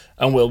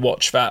 And we'll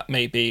watch that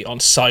maybe on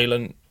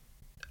silent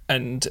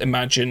and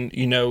imagine,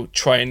 you know,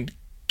 try and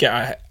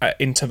get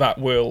into that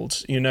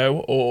world, you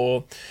know,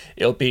 or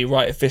it'll be,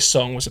 right, if this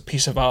song was a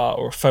piece of art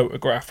or a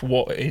photograph,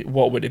 what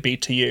would it be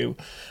to you?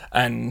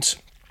 And,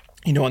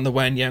 you know, on the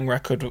When Young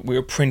record, we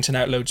were printing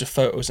out loads of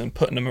photos and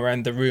putting them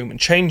around the room and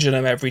changing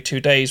them every 2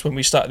 days when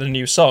we started a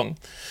new song,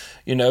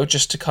 you know,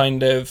 just to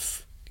kind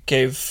of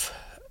give,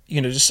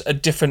 you know, just a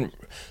different,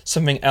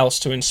 something else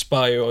to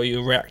inspire, or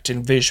you're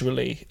reacting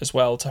visually as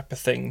well type of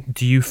thing.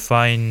 Do you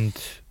find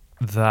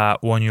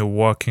that when you're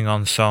working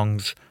on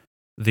songs,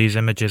 these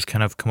images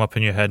kind of come up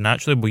in your head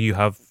naturally? Will you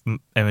have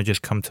images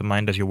come to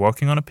mind as you're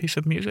working on a piece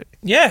of music?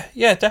 Yeah,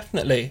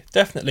 definitely.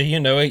 You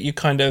know, you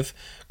kind of,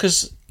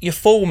 because you're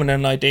forming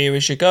an idea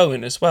as you're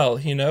going as well,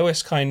 you know,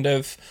 it's kind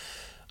of,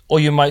 or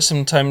you might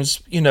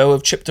sometimes, you know,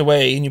 have chipped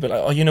away and you'd be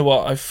like, oh, you know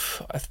what,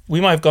 we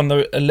might have gone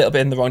a little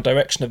bit in the wrong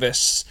direction of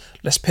this,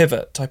 let's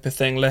pivot type of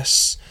thing,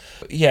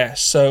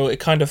 so it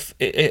kind of,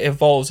 it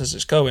evolves as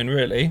it's going,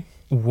 really.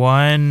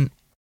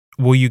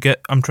 Will you get,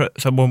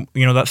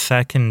 you know, that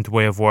second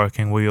way of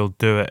working where you'll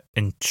do it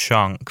in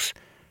chunks,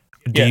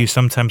 do you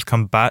sometimes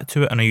come back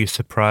to it and are you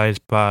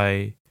surprised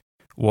by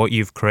what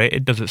you've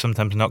created? Does it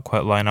sometimes not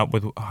quite line up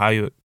with how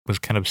it was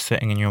kind of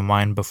sitting in your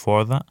mind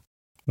before that,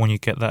 when you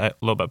get that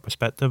little bit of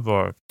perspective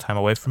or time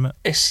away from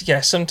it?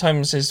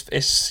 Sometimes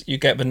it's you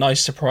get the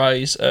nice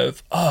surprise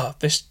of, oh,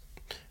 this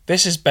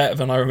is better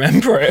than I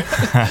remember it.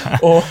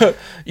 Or,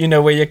 you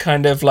know, where you're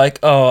kind of like,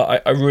 oh,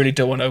 I really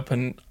don't want to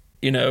open,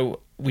 you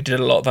know, we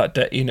did a lot of that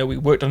day, you know, we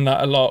worked on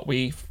that a lot,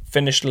 we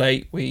finished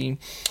late, we,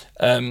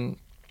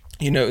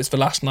 you know, it was the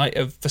last night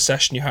of the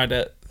session you had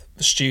at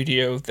the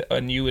studio,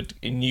 and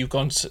you've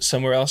gone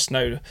somewhere else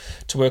now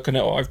to work on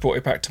it, or I've brought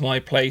it back to my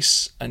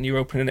place, and you're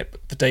opening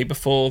it the day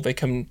before they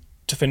come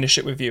to finish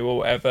it with you or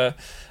whatever,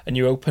 and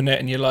you open it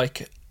and you're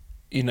like,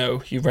 you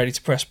know, you're ready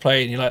to press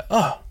play, and you're like,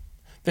 oh,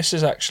 this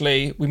is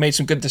actually, we made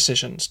some good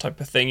decisions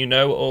type of thing, you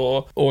know,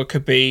 or it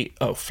could be,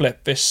 oh,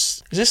 flip,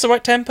 is this the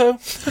right tempo?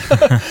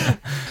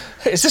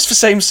 Is this the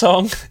same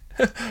song?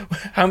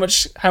 How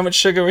much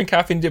sugar and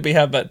caffeine did we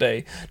have that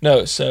day?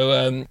 No,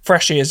 so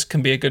fresh ears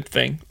can be a good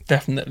thing,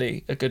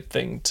 definitely a good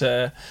thing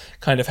to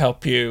kind of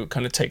help you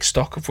kind of take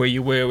stock of where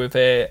you were with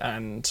it,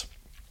 and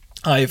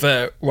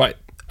either, right,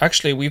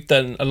 actually we've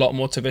done a lot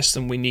more to this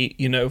than we need,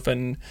 you know,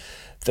 than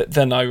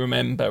than I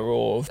remember,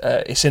 or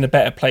it's in a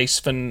better place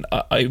than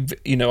I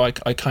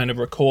kind of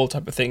recall,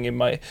 type of thing.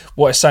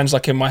 What it sounds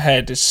like in my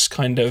head is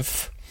kind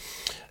of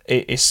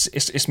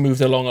it's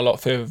moved along a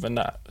lot further than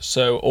that.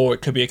 So, or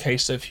it could be a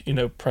case of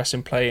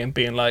pressing play and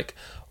being like,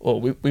 oh,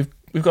 we've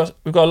got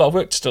a lot of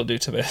work to still do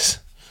to this,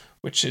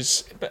 which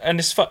is, and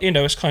it's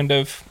it's kind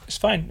of, it's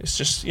fine. It's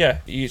just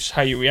it's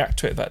how you react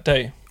to it that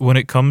day. When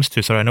it comes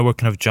to, sorry, I know we're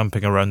kind of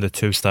jumping around the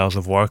two styles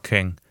of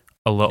working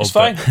a little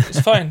bit.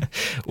 It's fine.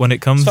 When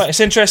it comes, it's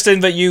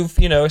interesting that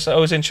it's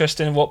always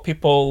interesting what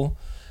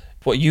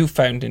you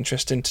found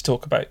interesting to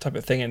talk about, type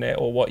of thing in it,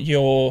 or what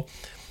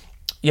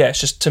it's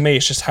just, to me,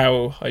 it's just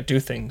how I do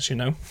things,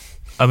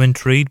 I'm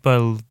intrigued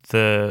by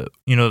the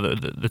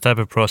type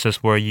of process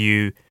where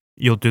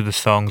you'll do the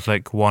songs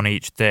like one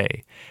each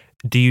day.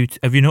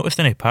 Have you noticed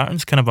any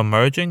patterns kind of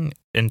emerging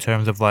in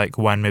terms of like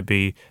when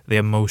maybe the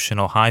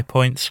emotional high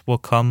points will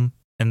come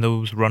in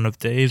those run of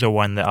days, or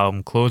when the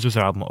album closes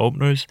or album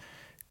openers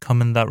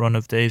come in that run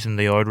of days, in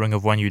the ordering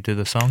of when you do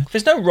the song?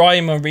 There's no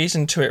rhyme or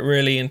reason to it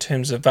really in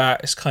terms of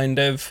that. It's kind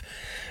of,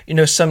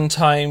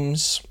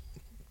 sometimes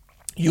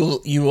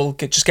you will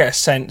just get a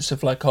sense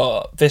of like,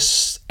 oh,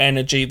 this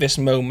energy, this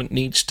moment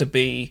needs to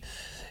be,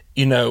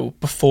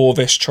 before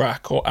this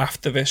track or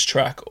after this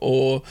track,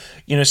 or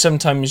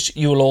sometimes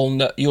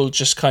you'll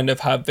just kind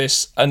of have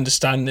this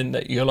understanding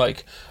that you're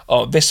like,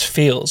 oh, this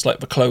feels like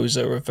the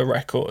closer of the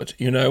record,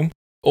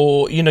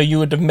 or you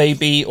would have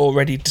maybe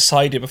already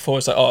decided before.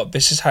 It's like, oh,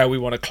 this is how we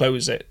want to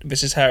close it,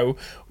 this is how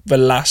the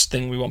last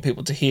thing we want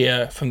people to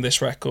hear from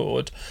this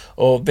record,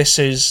 or this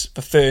is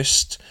the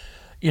first,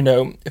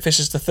 if this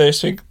is the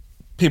first thing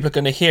people are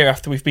going to hear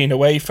after we've been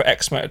away for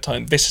X amount of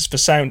time, this is the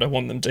sound I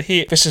want them to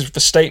hear, this is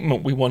the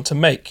statement we want to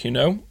make,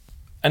 and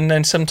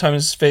then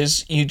sometimes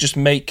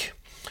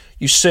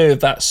you serve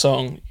that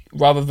song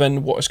rather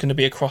than what is going to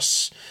be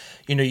across,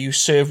 you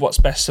serve what's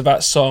best for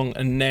that song,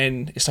 and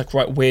then it's like,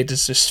 right, where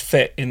does this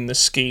fit in the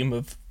scheme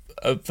of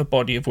the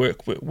body of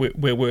work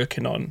we're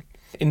working on?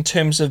 In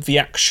terms of the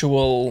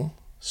actual,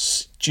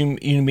 do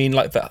you mean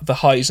like the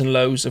highs and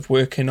lows of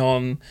working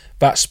on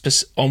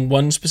on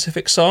one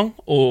specific song,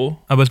 or?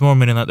 I was more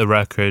meaning like the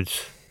record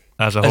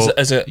as a whole.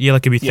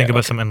 Like if you think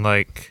about something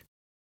like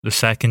the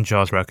second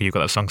Jaws record, you've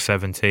got that song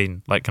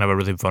 17, like kind of a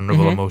really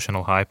vulnerable,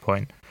 emotional high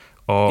point.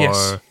 Or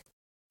yes.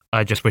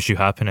 I Just Wish You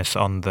Happiness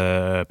on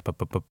the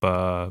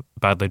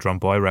Badly Drawn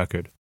Boy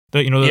record.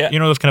 Those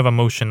kind of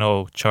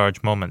emotional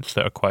charged moments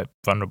that are quite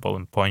vulnerable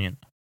and poignant.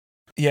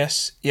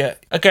 Yes, yeah.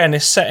 Again,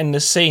 it's setting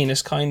the scene.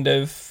 It's kind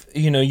of,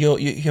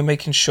 you're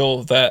making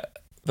sure that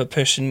the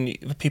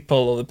people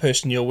or the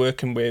person you're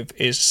working with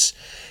is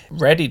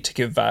ready to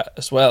give that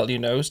as well,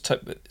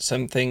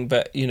 something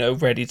that,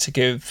 ready to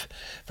give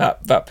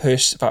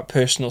that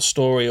personal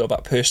story or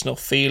that personal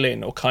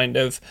feeling, or kind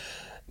of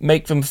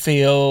make them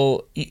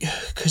feel,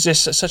 because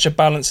it's such a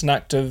balancing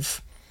act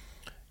of,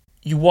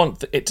 you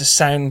want it to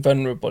sound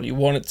vulnerable, you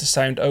want it to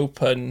sound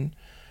open,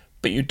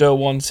 but you don't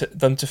want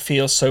them to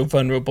feel so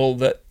vulnerable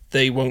that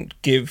they won't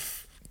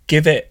give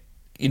it,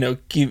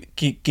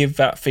 give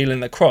that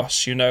feeling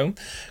across,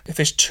 If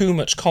there's too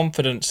much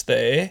confidence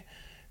there,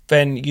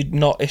 then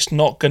it's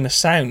not going to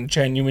sound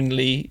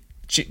genuinely,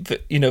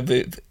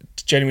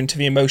 genuine to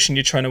the emotion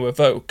you're trying to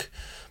evoke.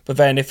 But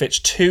then if it's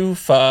too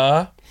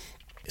far,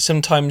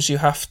 sometimes you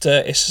have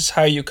to, it's just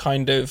how you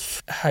kind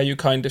of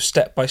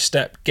step by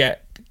step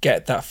get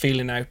that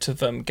feeling out of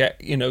them, get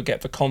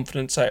the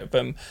confidence out of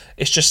them.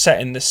 It's just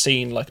setting the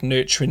scene, like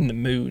nurturing the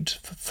mood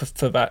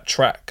for that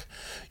track,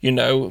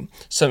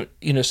 So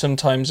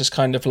sometimes it's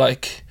kind of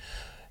like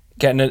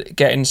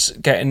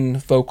getting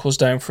vocals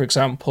down, for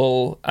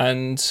example,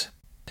 and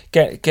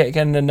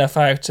getting enough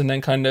out, and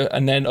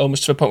then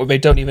almost to a point where they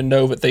don't even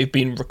know that they've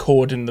been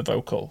recording the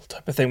vocal,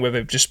 type of thing, where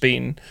they've just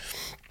been,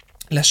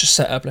 let's just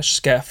set up, let's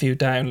just get a few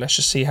down, let's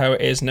just see how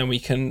it is, and then we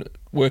can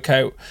work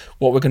out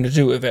what we're going to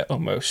do with it,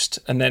 almost.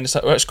 And then it's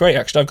like, well, it's great,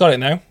 actually, I've got it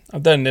now,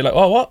 I've done. They're like,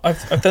 oh, what?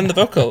 I've done the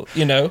vocal,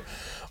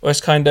 Or it's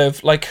kind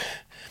of like,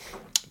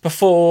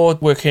 before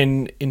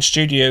working in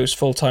studios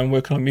full-time,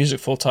 working on music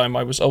full-time,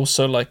 I was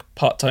also like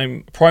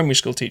part-time primary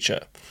school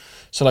teacher.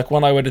 So like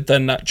when I would have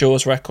done that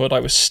Jaws record,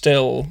 I was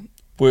still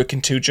working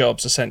two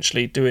jobs,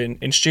 essentially, doing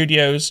in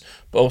studios,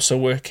 but also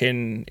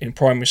working in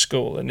primary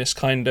school. And it's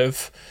kind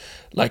of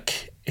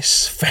like,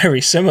 it's very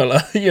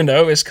similar,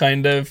 it's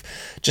kind of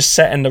just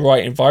setting the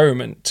right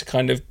environment to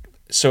kind of,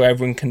 so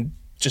everyone can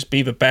just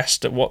be the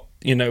best at what,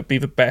 be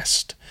the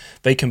best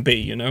they can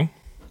be,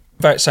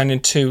 without sounding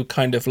too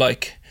kind of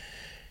like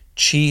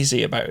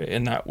cheesy about it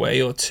in that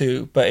way, or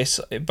too, but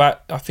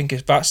I think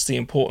that's the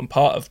important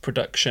part of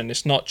production.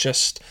 It's not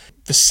just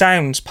the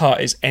sounds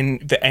part, is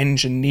the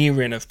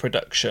engineering of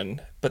production,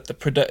 but the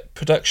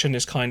production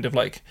is kind of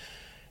like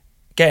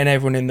getting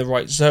everyone in the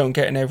right zone,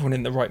 getting everyone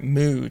in the right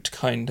mood,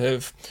 kind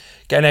of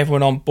getting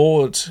everyone on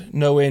board,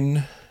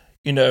 knowing,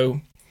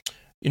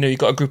 you've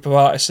got a group of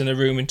artists in a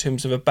room in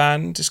terms of a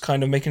band, is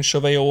kind of making sure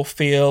they all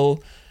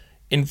feel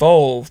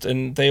involved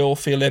and they all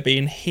feel they're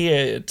being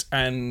heard,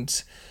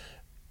 and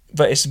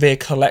that it's their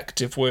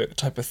collective work,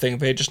 type of thing.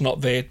 They're just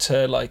not there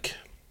to like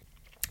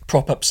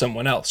prop up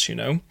someone else,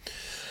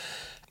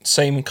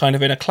 Same kind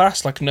of in a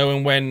class, like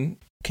knowing when,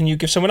 can you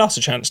give someone else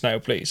a chance now,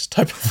 please,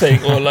 type of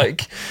thing. Or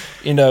like,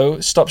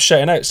 stop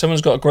shouting out.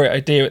 Someone's got a great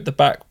idea at the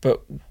back,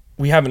 but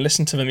we haven't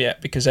listened to them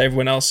yet because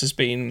everyone else has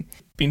been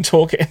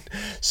talking.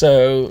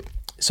 So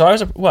I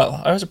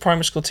was a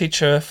primary school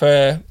teacher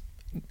for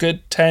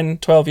good 10,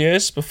 12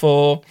 years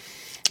before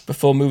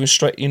moving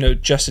straight,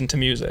 just into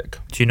music.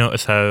 Do you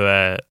notice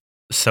how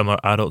similar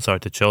adults are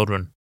to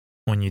children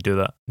when you do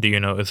that? Do you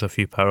notice a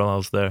few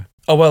parallels there?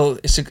 Oh, well,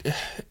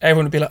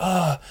 everyone would be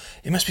like,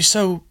 it must be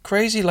so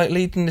crazy, like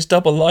leading this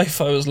double life.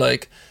 I was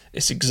like,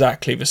 it's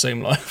exactly the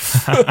same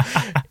life.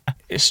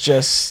 It's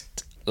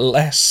just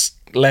less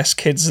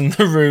kids in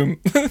the room.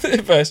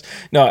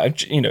 No,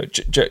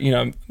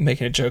 I'm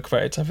making a joke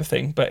about it type of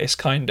thing, but it's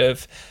kind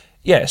of,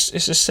 yes,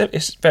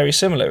 it's very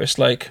similar. It's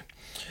like,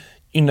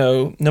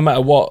 no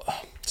matter what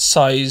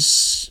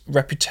size,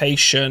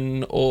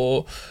 reputation,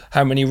 or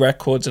how many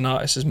records an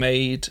artist has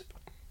made,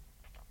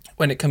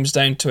 when it comes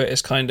down to it,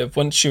 it's kind of,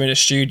 once you're in a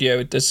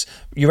studio,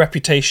 your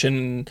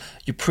reputation,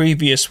 your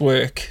previous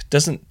work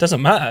doesn't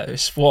matter.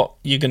 It's what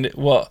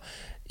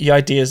your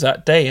ideas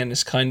that day, and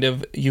it's kind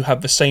of, you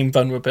have the same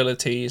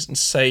vulnerabilities and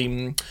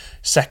same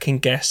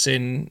second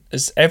guessing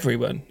as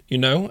everyone,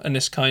 and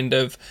it's kind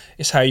of,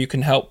 it's how you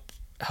can help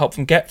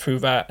them get through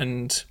that,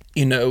 and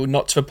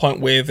not to the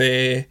point where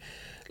they're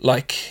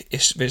like,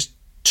 there's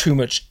too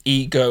much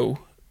ego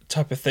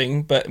type of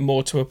thing, but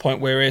more to a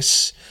point where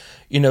it's,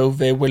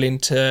 they're willing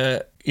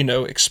to,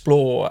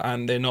 explore,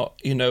 and they're not,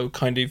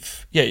 kind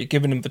of, you're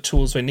giving them the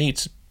tools they need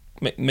to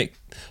make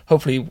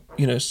hopefully,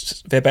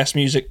 their best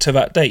music to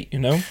that date,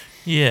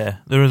 Yeah,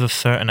 there is a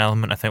certain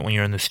element, I think, when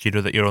you're in the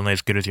studio that you're only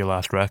as good as your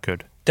last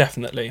record.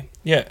 Definitely.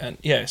 Yeah, and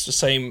it's the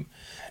same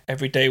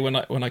every day when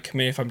I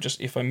come in.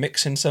 If I'm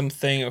mixing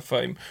something, if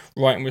I'm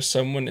writing with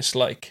someone, it's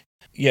like,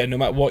 no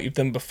matter what you've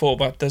done before,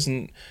 that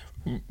doesn't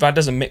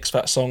mix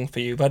that song for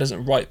you, that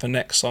doesn't write the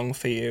next song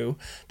for you,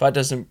 that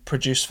doesn't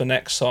produce the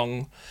next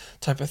song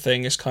type of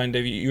thing. It's kind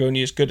of, you're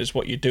only as good as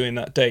what you're doing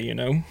that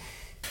day,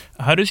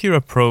 How does your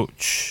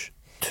approach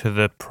to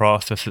the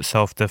process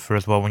itself differ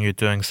as well when you're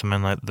doing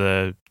something like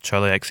the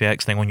Charlie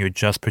XCX thing, when you're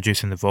just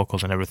producing the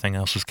vocals and everything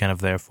else is kind of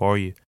there for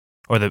you?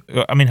 Or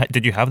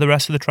did you have the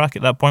rest of the track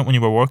at that point when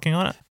you were working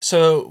on it?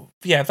 So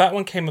yeah, that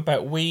one came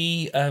about.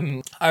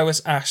 I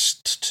was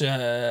asked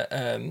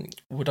to,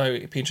 would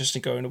I be interested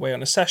in going away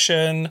on a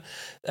session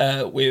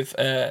with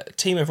a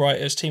team of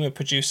writers, team of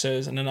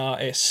producers, and an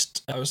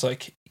artist. I was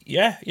like,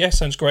 yeah,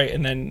 sounds great.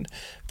 And then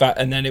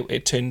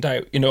it turned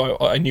out,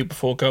 I knew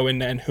before going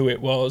then who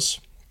it was.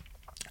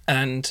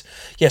 And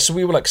yeah, so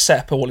we were like set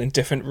up all in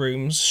different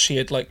rooms. She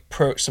had like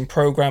some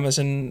programmers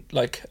and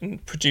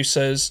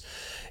producers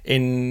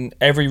in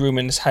every room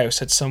in this house.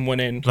 Had someone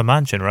in the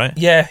mansion, right?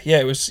 Yeah,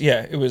 it was an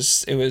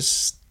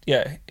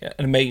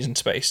amazing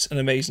space.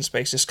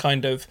 It's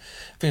kind of,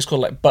 I think it's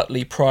called like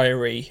Butley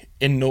Priory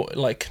in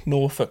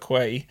Norfolk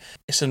way.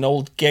 It's an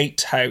old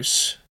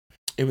gatehouse.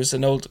 It was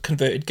an old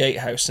converted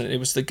gatehouse, and it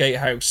was the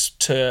gatehouse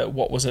to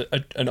what was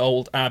an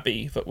old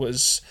abbey that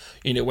was,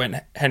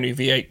 when Henry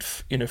VIII,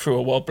 threw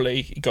a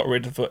wobbly, he got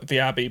rid of the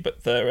abbey,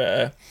 but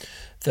they're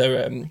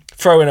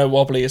throwing a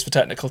wobbly is the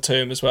technical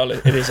term as well.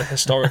 It is a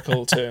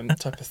historical term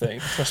type of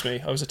thing. Trust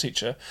me, I was a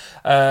teacher.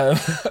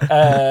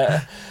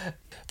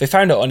 They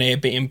found it on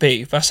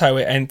Airbnb. That's how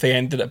they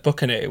ended up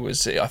booking it.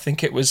 I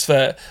think it was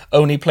the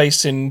only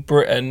place in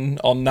Britain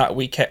on that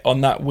week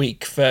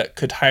that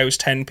could house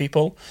 10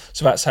 people.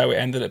 So that's how it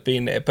ended up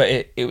being there.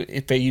 But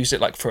they used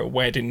it like for a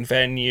wedding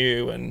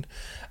venue and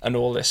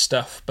all this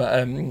stuff.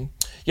 But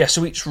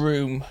so each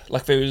room,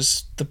 like there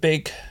was the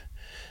big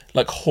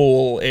like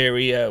hall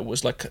area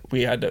was like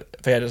they had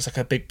like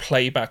a big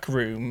playback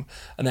room,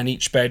 and then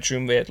each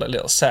bedroom they had like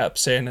little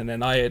setups in, and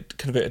then I had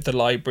converted the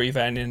library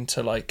then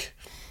into like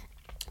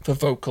the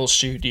vocal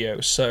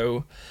studio.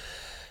 So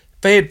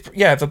they had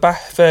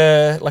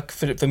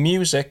the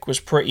music was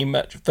pretty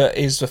much,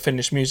 the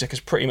finished music is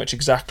pretty much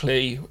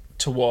exactly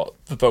to what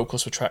the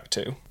vocals were tracked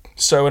to.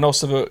 So, and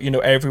also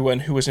everyone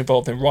who was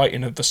involved in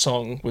writing of the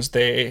song was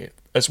there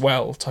as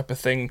well, type of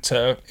thing.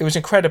 It was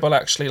incredible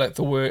actually, like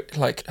the work,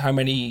 like how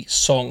many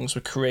songs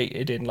were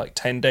created in like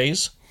 10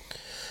 days.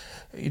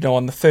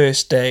 On the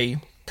first day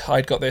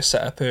I'd got there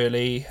set up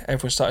early,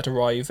 everyone started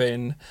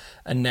arriving,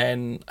 and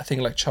then I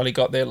think like Charlie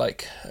got there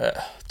like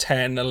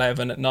 10,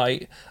 11 at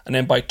night, and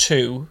then by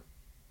 2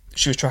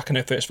 she was tracking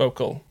her first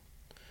vocal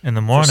in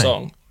the morning. For a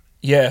song.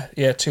 Yeah,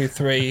 2,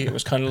 3. It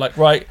was kind of like,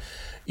 right,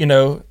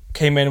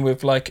 came in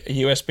with like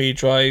a USB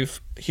drive,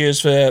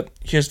 here's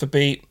the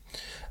beat,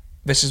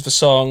 this is the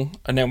song,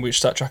 and then we'd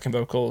start tracking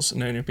vocals,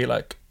 and then it'd be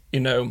like,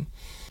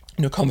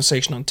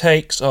 conversation on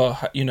takes, or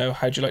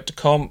how'd you like to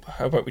comp,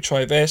 how about we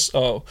try this,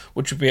 or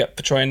would you be up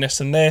for trying this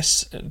and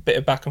this, a bit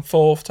of back and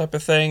forth type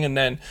of thing, and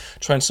then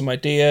trying some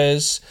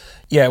ideas.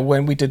 Yeah,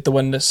 when we did the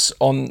one that's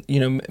on,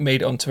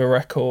 made it onto the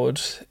record,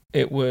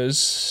 it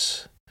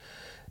was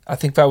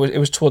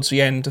towards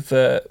the end of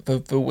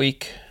the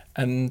week,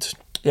 and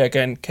yeah,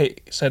 again,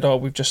 Kate said,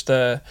 we've just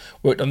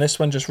worked on this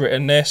one, just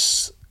written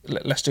this,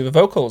 let's do the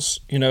vocals,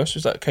 you know. So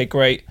it's like, okay,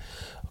 great.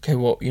 Okay,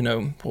 what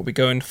are we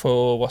going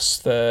for? What's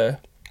the...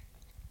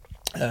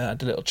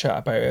 had a little chat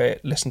about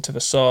it, listened to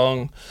the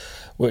song,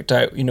 worked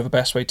out, the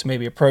best way to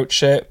maybe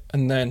approach it.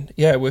 And then,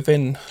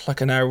 within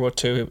like an hour or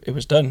two, it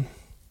was done.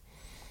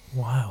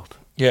 Wild.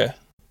 Yeah.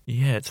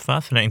 Yeah, it's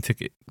fascinating to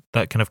get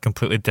that kind of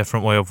completely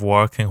different way of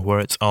working where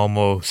it's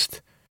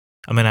almost...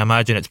 I mean, I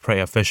imagine it's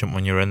pretty efficient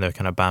when you're in there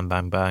kind of bang,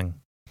 bang, bang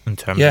in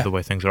terms of the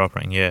way things are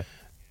operating, yeah.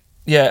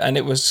 Yeah, and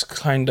it was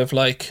kind of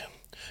like...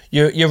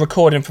 You're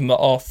recording from the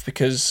off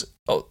because,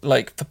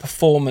 like, the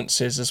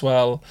performances as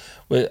well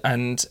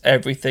and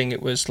everything,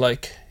 it was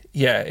like...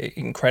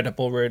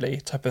 incredible, really,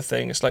 type of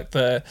thing. It's like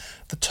the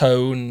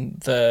tone,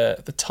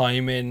 the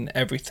timing,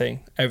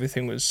 everything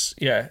was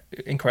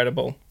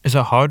incredible. Is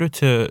it harder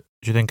to,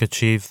 do you think,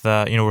 achieve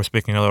that? We're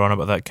speaking earlier on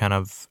about that kind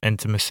of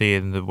intimacy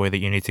and the way that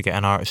you need to get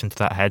an artist into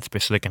that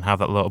headspace so they can have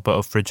that little bit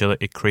of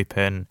fragility creep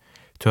in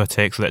to a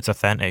take so that it's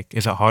authentic.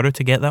 Is it harder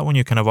to get that when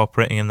you're kind of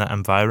operating in that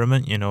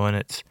environment, and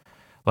it's,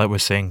 like we're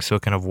saying, so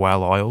kind of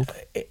well-oiled?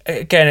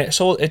 Again,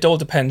 it all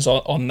depends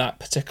on that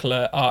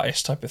particular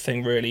artist type of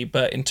thing, really.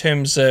 But in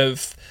terms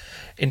of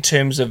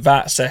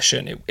that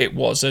session, it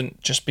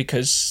wasn't just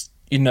because,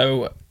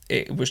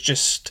 it was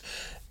just...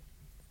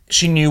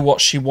 She knew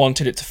what she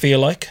wanted it to feel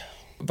like.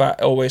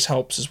 That always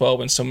helps as well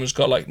when someone's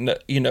got, like,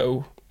 they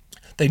know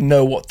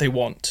what they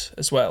want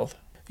as well.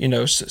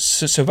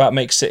 So that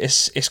makes it...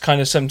 It's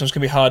kind of sometimes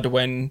can be harder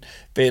when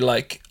they're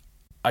like...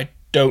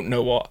 don't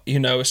know what,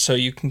 so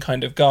you can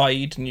kind of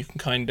guide and you can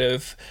kind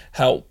of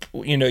help,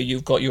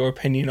 you've got your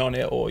opinion on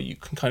it, or you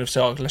can kind of say,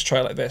 oh, let's try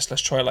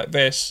like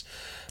this.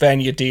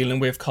 Then you're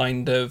dealing with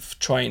kind of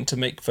trying to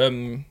make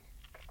them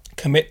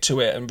commit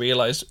to it and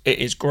realize it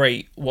is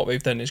great, what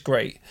they've done is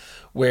great.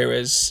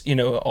 Whereas,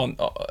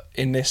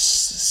 in this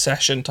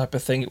session type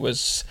of thing, it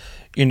was,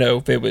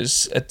 there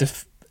was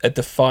a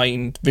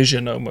defined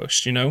vision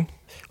almost,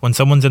 When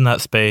someone's in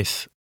that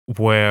space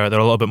where they're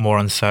a little bit more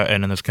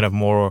uncertain and there's kind of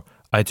more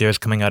ideas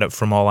coming at it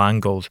from all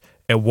angles,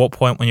 at what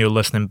point when you're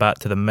listening back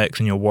to the mix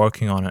and you're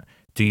working on it,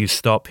 do you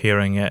stop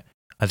hearing it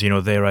as,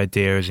 their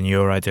ideas and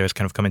your ideas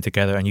kind of coming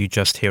together and you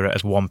just hear it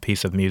as one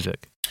piece of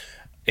music?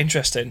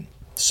 Interesting.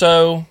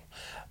 So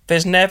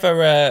there's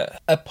never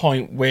a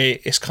point where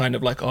it's kind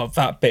of like, oh,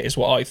 that bit is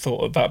what I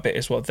thought of, that bit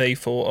is what they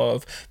thought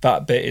of,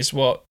 that bit is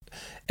what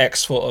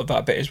X thought of,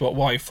 that bit is what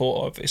Y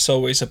thought of. It's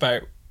always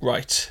about,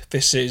 right,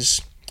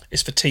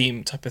 it's for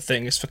team type of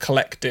thing, it's for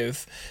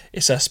collective,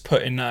 it's us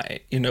putting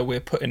that, we're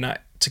putting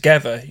that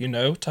together,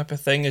 type of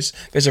thing.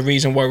 There's a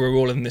reason why we're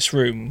all in this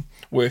room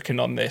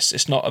working on this.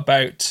 It's not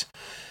about...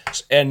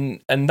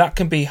 And that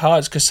can be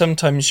hard because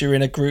sometimes you're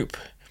in a group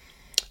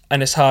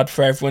and it's hard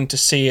for everyone to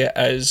see it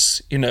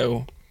as,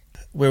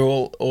 we're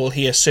all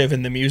here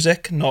serving the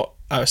music, not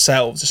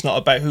ourselves. It's not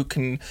about who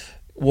can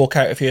walk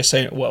out of here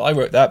saying, well, I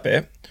wrote that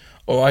bit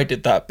or I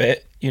did that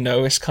bit.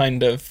 It's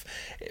kind of...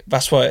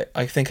 That's why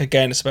I think,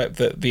 again, it's about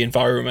the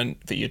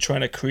environment that you're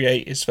trying to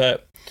create, is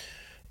that,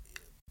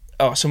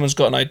 someone's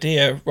got an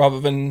idea, rather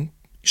than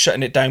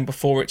shutting it down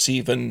before it's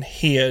even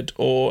heard,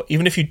 or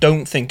even if you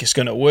don't think it's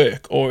going to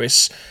work, or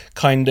it's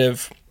kind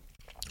of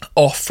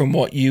off from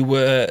what you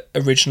were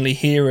originally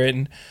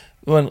hearing.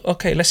 Well,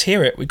 okay, let's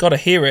hear it. We got to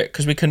hear it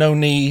because we can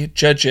only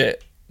judge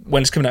it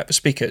when it's coming out the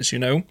speakers,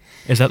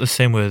 Is that the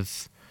same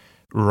with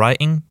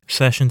writing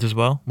sessions as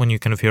well, when you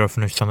kind of hear a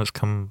finished song that's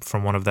come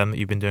from one of them that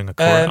you've been doing a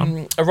chorus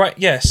on? Right,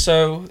 yeah.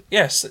 So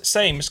yes,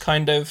 same. It's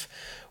kind of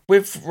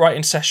with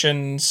writing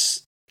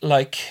sessions,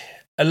 like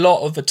a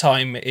lot of the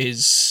time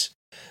is,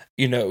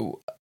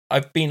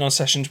 I've been on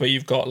sessions where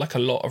you've got like a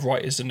lot of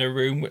writers in a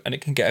room and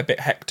it can get a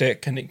bit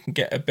hectic and it can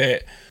get a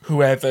bit,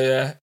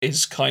 whoever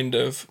is kind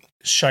of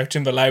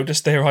shouting the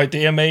loudest their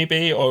idea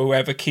maybe, or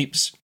whoever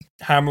keeps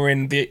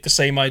hammering the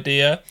same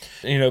idea,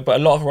 but a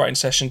lot of writing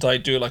sessions I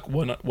do like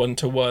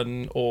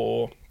one-to-one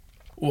or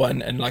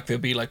one, and like there'll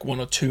be like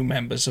one or two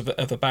members of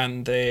a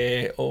band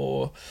there,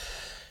 or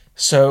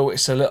so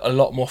it's a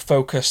lot more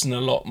focused and a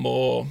lot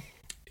more,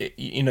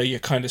 you're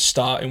kind of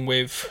starting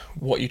with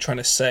what you're trying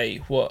to say,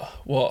 what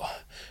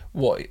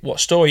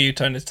story are you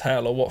trying to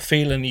tell, or what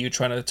feeling are you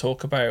trying to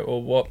talk about,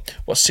 or what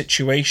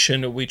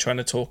situation are we trying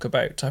to talk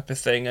about, type of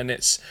thing. And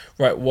it's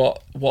right,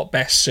 what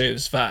best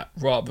serves that,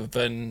 rather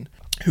than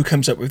who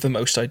comes up with the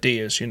most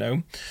ideas,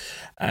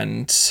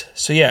 And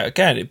so, yeah,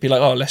 again, it'd be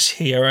like, oh, let's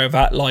hear how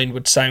that line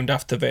would sound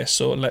after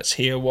this, or let's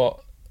hear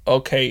or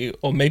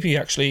maybe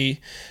actually,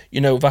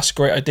 that's a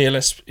great idea,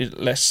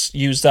 let's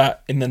use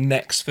that in the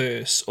next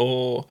verse,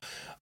 or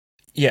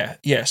yeah.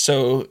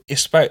 So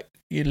it's about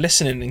you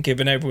listening and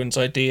giving everyone's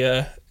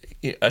idea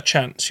a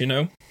chance,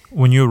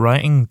 When you're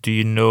writing, do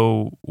you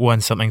know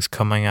when something's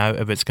coming out,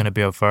 if it's going to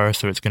be a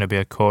verse or it's going to be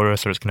a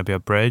chorus or it's going to be a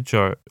bridge,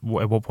 or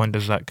at what point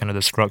does that kind of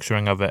the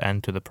structuring of it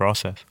enter the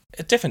process?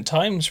 At different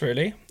times,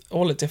 really.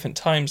 All at different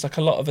times. Like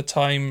a lot of the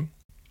time,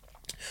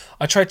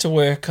 I try to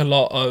work a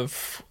lot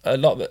of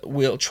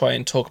we'll try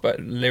and talk about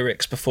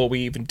lyrics before we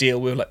even deal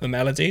with like the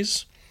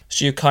melodies.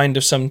 So you kind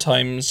of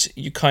sometimes,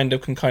 you kind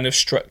of can kind of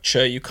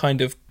structure, you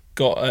kind of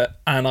got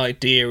an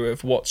idea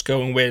of what's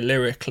going where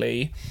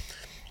lyrically.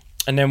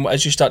 And then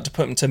as you start to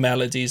put them to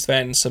melodies,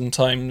 then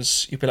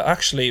sometimes you'd be like,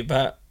 actually,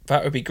 that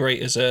would be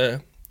great as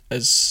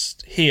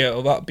here,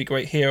 or that would be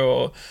great here,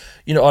 or,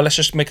 you know, or let's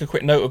just make a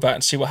quick note of that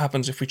and see what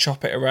happens if we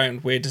chop it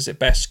around. Where does it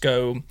best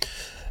go,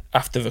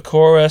 after the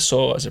chorus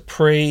or as a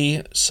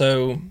pre?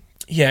 So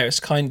yeah, it's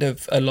kind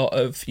of a lot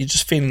of, you're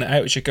just feeling it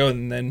out as you go,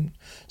 and then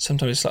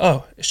sometimes it's like,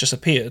 oh, it's just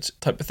appeared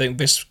type of thing.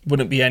 This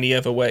wouldn't be any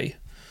other way.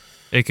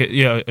 It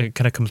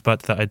kind of comes back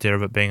to that idea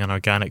of it being an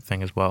organic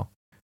thing as well.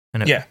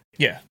 And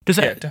Does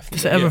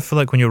it ever feel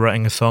like when you're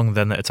writing a song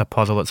then that it's a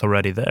puzzle that's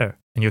already there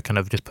and you're kind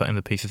of just putting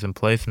the pieces in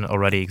place and it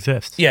already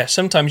exists? Yeah,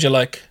 sometimes you're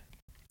like,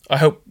 I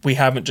hope we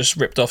haven't just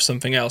ripped off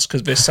something else,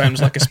 because this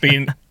sounds like it's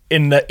been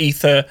in the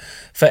ether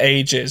for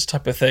ages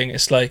type of thing.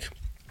 It's like,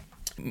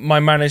 my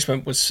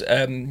management was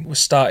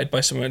started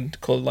by someone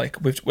called,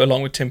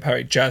 along with Tim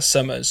Parry, Jazz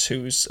Summers,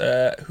 who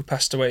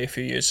passed away a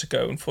few years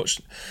ago,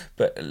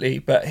 unfortunately.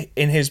 But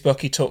in his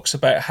book, he talks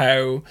about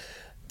how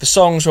the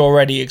songs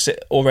already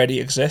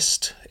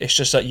exist. It's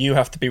just that you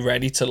have to be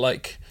ready to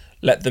like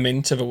let them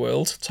into the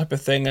world type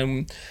of thing,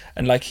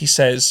 and like he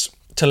says,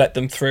 to let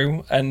them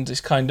through. And it's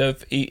kind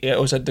of, it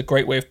was the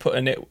great way of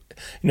putting it.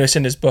 You know, it's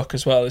in his book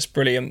as well. It's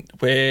brilliant.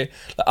 Where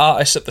the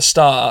artists at the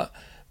start,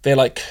 they're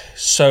like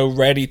so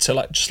ready to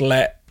like just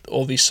let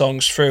all these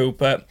songs through,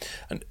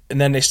 and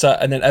then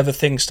other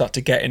things start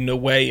to get in the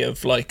way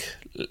of like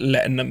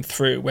letting them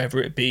through, whether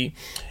it be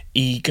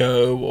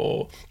ego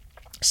or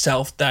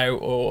self-doubt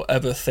or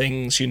other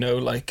things, you know,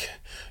 like,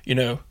 you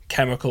know,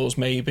 chemicals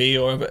maybe,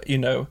 or, you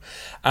know,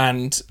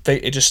 and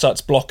it just starts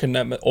blocking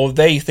them, or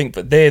they think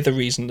that they're the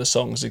reason the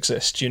songs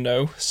exist, you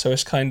know. So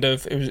it's kind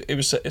of,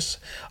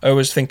 I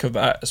always think of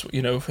that as,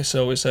 you know, it's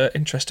always an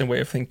interesting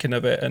way of thinking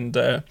of it, and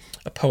a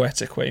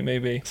poetic way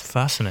maybe. It's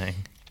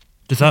fascinating.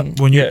 Does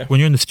that, when you're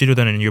in the studio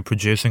then and you're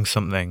producing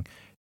something,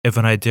 if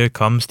an idea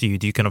comes to you,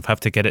 do you kind of have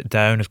to get it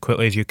down as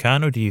quickly as you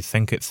can, or do you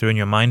think it through in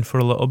your mind for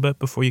a little bit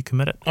before you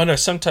commit it? Oh no,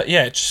 sometimes,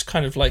 yeah, it's just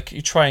kind of like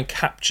you're trying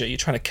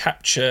to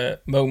capture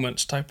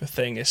moments type of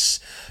thing. It's,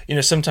 you know,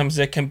 sometimes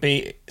a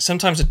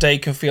day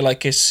can feel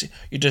like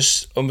you're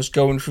just almost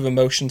going through the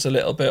motions a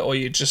little bit, or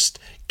you're just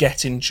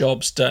getting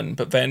jobs done.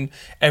 But then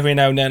every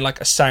now and then,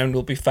 like, a sound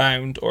will be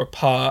found or a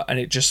part, and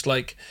it just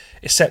like,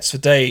 it sets the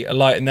day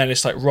alight, and then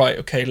it's like, right,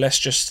 okay,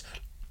 let's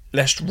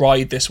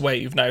ride this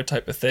wave now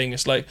type of thing.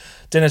 It's like,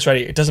 dinner's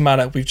ready, it doesn't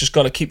matter, we've just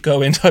got to keep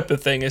going type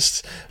of thing.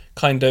 It's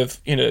kind of,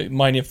 you know,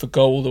 mining for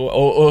gold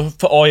or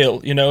for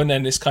oil, you know, and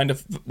then it's kind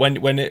of when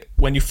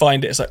you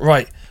find it, it's like,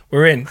 right,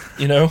 we're in,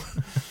 you know.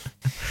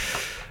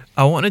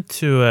 I wanted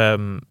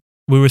to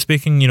we were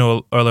speaking, you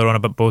know, earlier on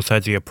about both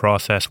sides of your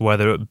process,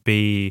 whether it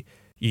be,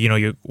 you know,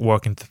 you're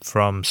working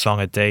from song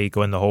a day,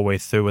 going the whole way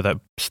through without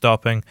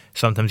stopping.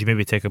 Sometimes you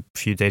maybe take a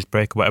few days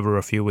break or whatever, or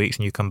a few weeks,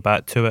 and you come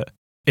back to it.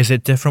 Is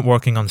it different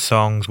working on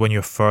songs when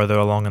you're further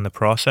along in the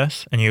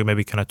process and you're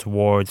maybe kind of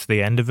towards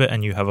the end of it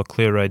and you have a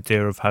clear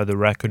idea of how the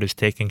record is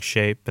taking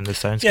shape and the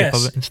soundscape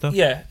of it and stuff?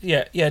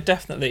 Yeah,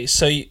 definitely.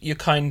 So you're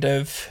kind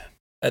of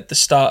at the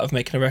start of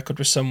making a record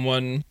with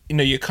someone, you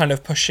know, you're kind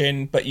of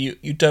pushing, but you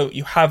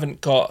haven't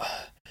got,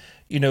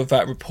 you know,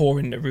 that rapport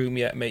in the room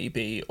yet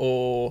maybe,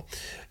 or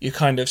you're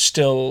kind of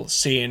still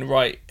seeing,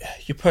 right,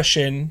 you're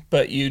pushing,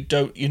 but you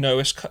don't, you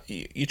know,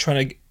 you're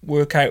trying to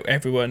work out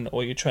everyone,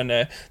 or they're trying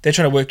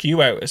to work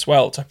you out as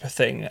well type of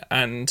thing.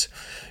 And,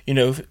 you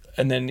know,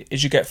 and then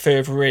as you get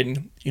further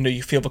in, you know,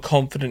 you feel the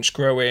confidence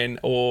growing,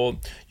 or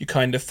you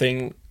kind of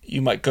think,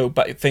 you might go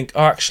back and think,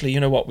 oh, actually, you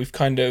know what, we've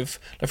kind of,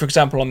 like, for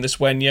example, on this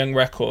When Young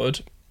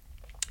record,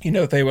 you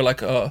know, they were like,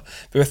 there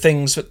were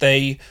things that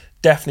they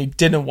definitely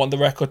didn't want the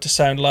record to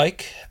sound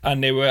like,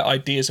 and there were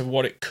ideas of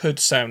what it could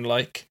sound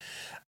like.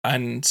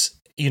 And,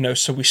 you know,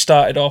 so we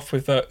started off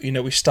with we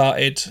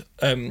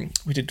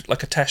did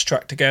like a test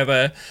track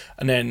together,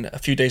 and then a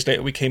few days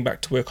later we came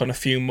back to work on a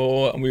few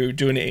more, and we were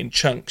doing it in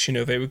chunks. You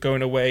know, they were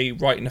going away,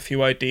 writing a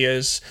few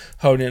ideas,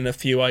 honing in a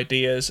few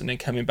ideas, and then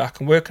coming back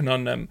and working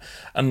on them.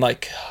 And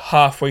like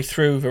halfway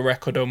through the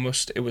record,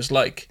 almost, it was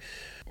like,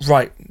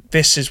 right,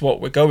 this is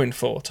what we're going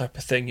for type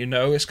of thing, you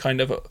know. It's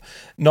kind of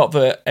not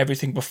that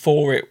everything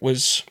before it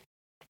was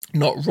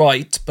not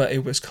right, but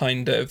it was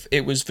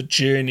the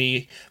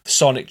journey, the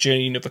sonic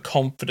journey, you know, the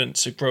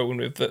confidence of growing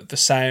with the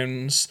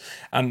sounds,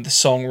 and the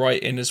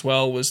songwriting as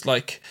well was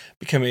like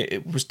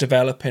it was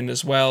developing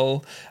as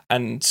well.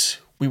 And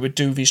we would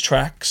do these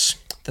tracks,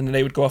 then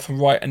they would go off and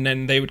write, and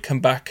then they would come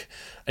back,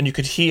 and you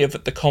could hear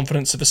that the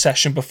confidence of the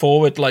session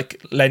before had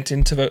like lent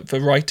into the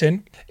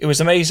writing. It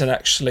was amazing,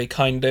 actually,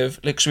 kind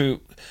of,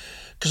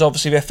 because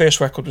obviously their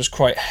first record was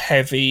quite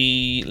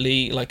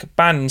heavily like a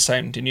band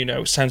sounding, you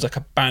know, it sounds like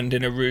a band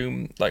in a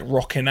room, like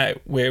rocking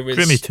out. Whereas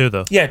dreamy too,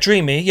 though. Yeah,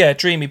 dreamy,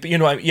 but you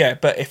know,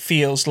 but it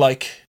feels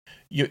like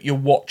you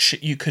watch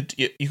it, you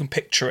can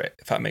picture it,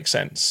 if that makes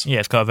sense. Yeah,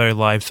 it's got a very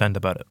live sound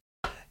about it.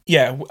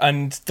 Yeah,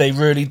 and they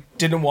really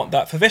didn't want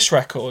that for this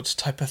record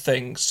type of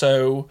thing.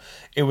 So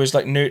it was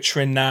like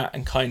nurturing that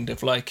and kind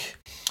of like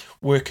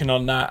working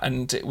on that,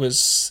 and it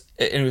was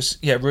it was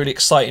really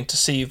exciting to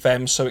see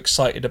them so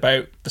excited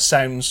about the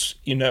sounds,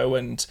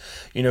 and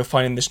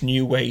finding this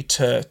new way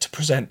to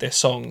present their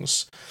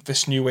songs,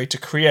 this new way to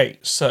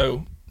create.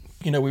 So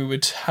we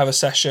would have a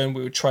session,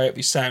 we would try out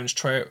these sounds,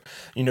 try out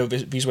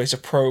these ways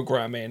of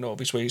programming, or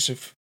these ways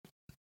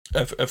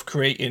of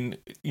creating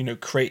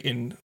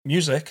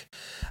music,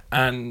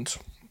 and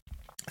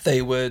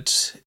they would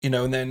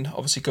and then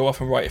obviously go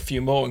off and write a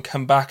few more and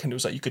come back, and it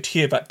was like you could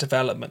hear that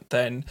development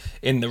then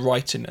in the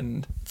writing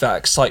and that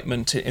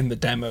excitement in the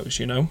demos.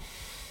 Do you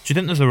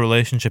think there's a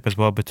relationship as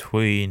well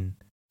between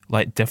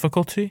like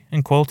difficulty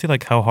and quality,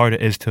 like how hard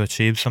it is to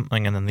achieve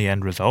something and then the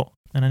end result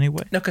in any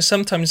way? No, because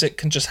sometimes it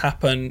can just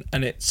happen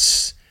and it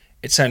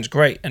sounds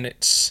great and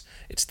it's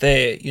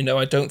there.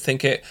 I don't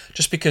think it,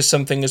 just because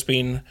something has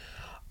been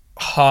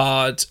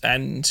hard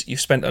and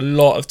you've spent a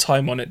lot of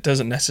time on it,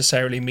 doesn't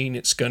necessarily mean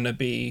it's going to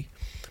be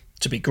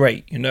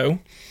great.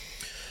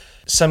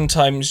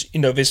 Sometimes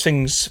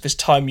there's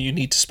time you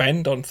need to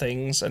spend on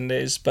things,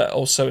 but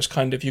also it's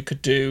kind of, you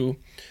could do,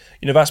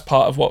 that's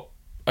part of what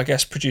I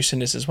guess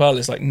producing is as well,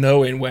 is like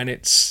knowing when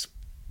this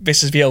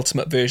is the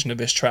ultimate version of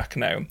this track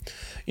now,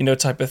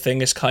 type of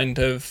thing. Is kind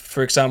of,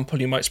 for example,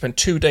 you might spend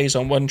 2 days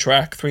on one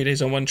track, 3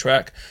 days on one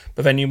track,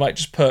 but then you might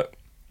just put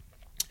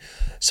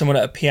someone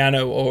at a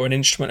piano or an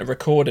instrument and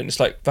record it, and it's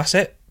like, that's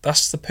it,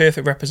 that's the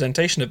perfect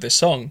representation of this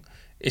song.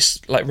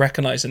 It's like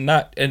recognizing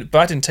that, but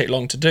that didn't take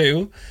long to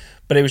do,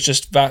 but it was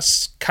just,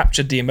 that's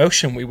captured the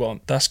emotion we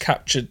want, that's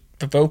captured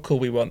the vocal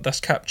we want, that's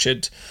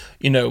captured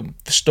the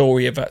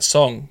story of that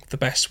song the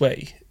best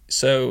way.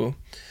 So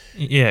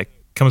yeah, it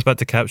comes back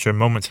to capture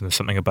moments, and there's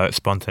something about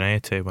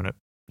spontaneity when it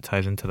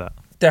ties into that.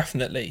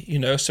 Definitely,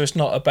 so it's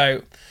not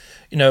about,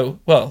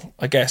 well,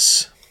 I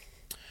guess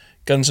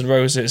Guns N'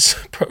 Roses,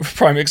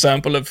 prime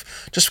example of,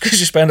 just because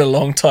you spend a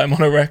long time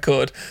on a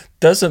record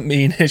doesn't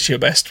mean it's your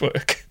best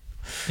work.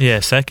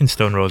 Yeah, Second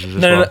Stone Roses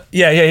as well. No.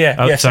 Yeah.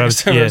 Oh, yeah, sorry,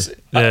 Stone Roses.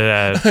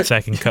 The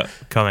Second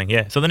Coming.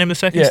 Yeah. So the name of the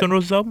Second Stone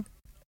Roses album?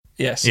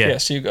 Yes.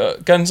 You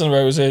got Guns N'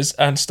 Roses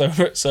and Stone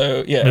Roses.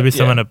 So yeah. Maybe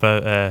something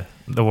about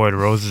the word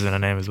roses in a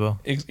name as well.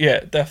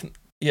 Yeah, definitely.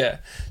 Yeah.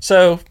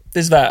 So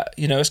there's that.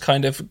 It's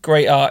kind of,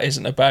 great art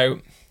isn't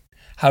about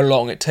how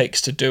long it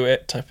takes to do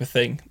it, type of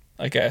thing,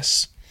 I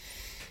guess.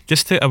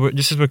 Just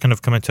as we're kind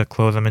of coming to a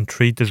close, I'm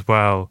intrigued as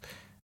well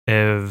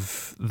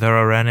if there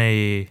are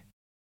any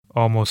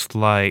almost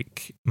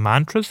like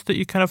mantras that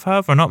you kind of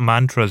have, or not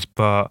mantras,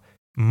 but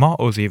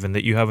mottos even,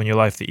 that you have in your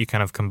life that you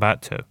kind of come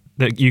back to,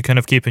 that you kind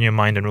of keep in your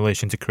mind in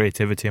relation to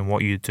creativity and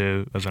what you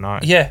do as an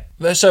artist. Yeah,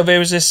 so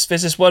there's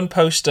this one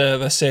poster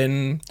that's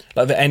in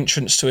like the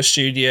entrance to a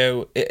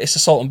studio. It's a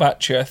Salt and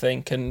Battery, I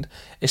think, and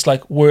it's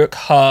like, work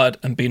hard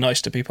and be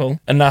nice to people.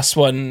 And that's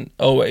one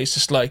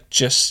always, I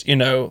just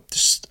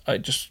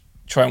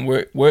try and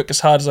work as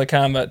hard as I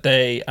can that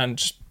day and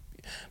just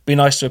be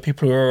nice to the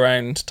people who are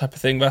around, type of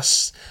thing.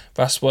 That's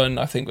one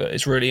I think that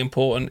is really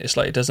important. It's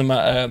like, it doesn't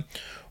matter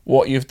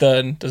what you've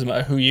done, doesn't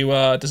matter who you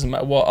are, doesn't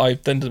matter what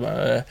I've done, doesn't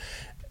matter,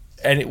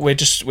 and we're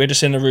just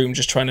in the room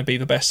just trying to be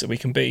the best that we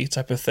can be,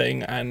 type of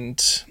thing.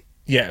 And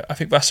yeah, I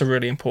think that's a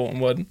really important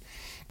one.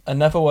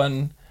 Another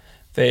one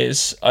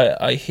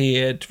I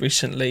heard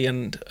recently,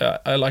 and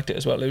I liked it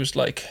as well. It was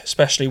like,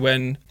 especially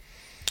when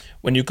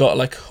you got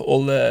like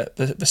all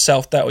the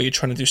self-doubt, or you're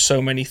trying to do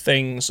so many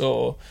things,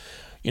 or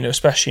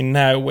especially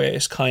now where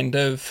it's kind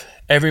of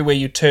everywhere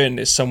you turn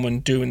is someone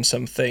doing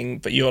something,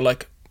 but you're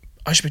like,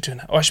 I should be doing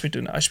that, I should be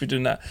doing that, I should be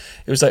doing that.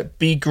 It was like,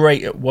 be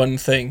great at one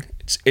thing,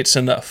 it's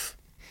enough,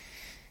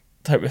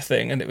 type of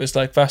thing. And it was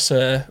like,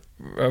 I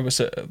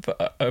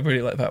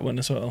really like that one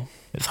as well.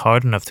 It's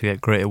hard enough to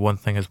get great at one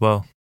thing as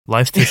well.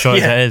 Life's too short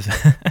as it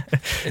is.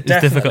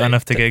 It's difficult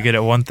enough to get good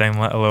at one thing,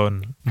 let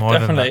alone more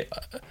than that.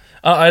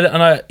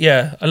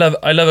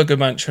 I love a good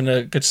mantra and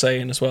a good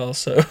saying as well.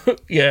 So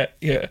yeah,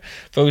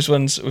 those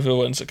ones were the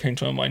ones that came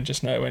to my mind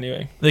just now.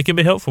 Anyway, they can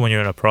be helpful when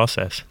you're in a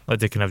process. Like,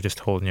 they can have just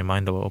holding your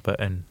mind a little bit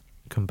and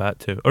come back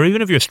to, or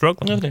even if you're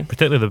struggling,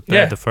 particularly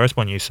the first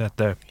one you said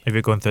there, if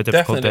you're going through a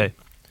difficult day.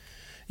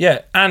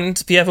 Yeah, and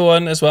the other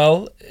one as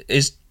well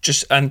is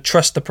and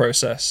trust the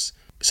process.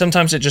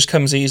 Sometimes it just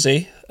comes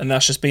easy, and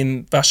that's just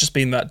been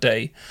that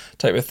day,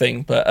 type of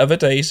thing. But other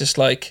days, it's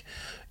like,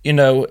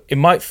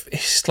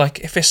 it's like,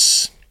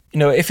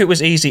 if it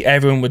was easy,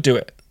 everyone would do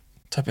it,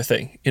 type of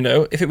thing.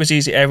 If it was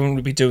easy, everyone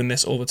would be doing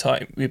this all the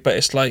time. But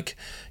it's like,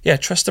 yeah,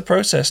 trust the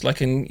process,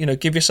 like, and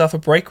give yourself a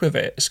break with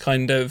it. It's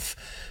kind of,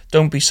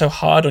 don't be so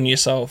hard on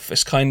yourself.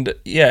 It's kind of,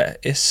 you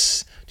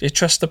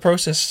trust the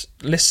process,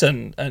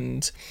 listen,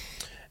 and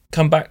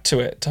come back to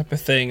it, type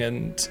of thing.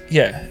 And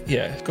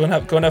go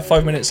and have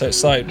 5 minutes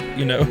outside.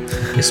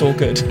 It's all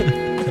good.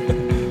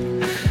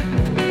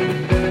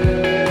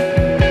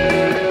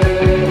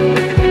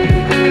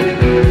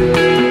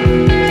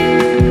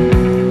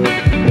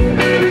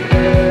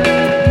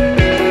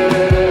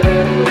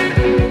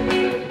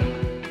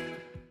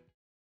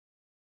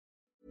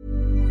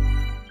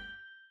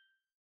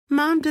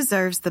 Mom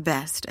deserves the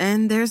best,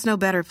 and there's no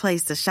better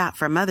place to shop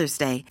for Mother's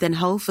Day than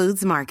Whole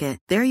Foods Market.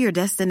 They're your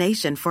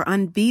destination for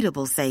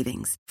unbeatable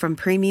savings, from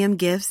premium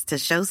gifts to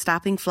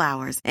show-stopping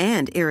flowers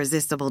and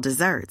irresistible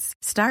desserts.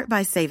 Start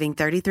by saving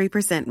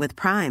 33% with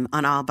Prime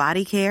on all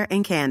body care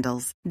and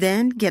candles.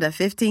 Then get a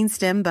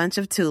 15-stem bunch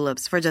of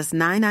tulips for just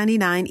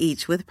 $9.99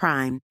 each with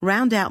Prime.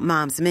 Round out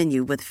Mom's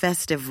menu with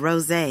festive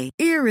rosé,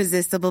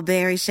 irresistible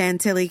berry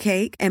chantilly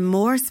cake, and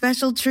more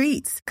special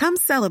treats. Come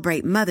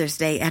celebrate Mother's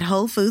Day at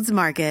Whole Foods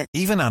Market.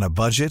 Even on a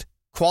budget,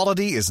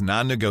 quality is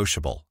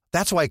non-negotiable.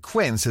 That's why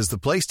Quince is the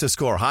place to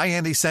score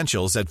high-end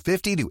essentials at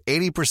 50 to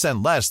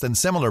 80% less than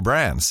similar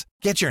brands.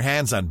 Get your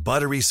hands on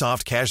buttery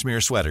soft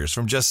cashmere sweaters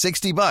from just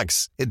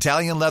 $60,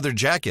 Italian leather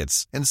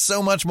jackets, and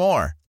so much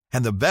more.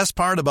 And the best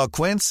part about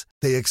Quince,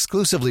 they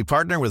exclusively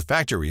partner with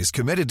factories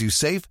committed to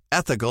safe,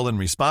 ethical, and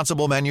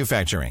responsible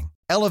manufacturing.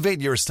 Elevate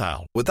your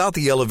style without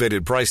the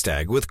elevated price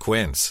tag with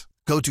Quince.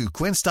 Go to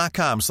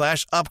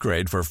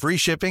quince.com/upgrade for free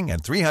shipping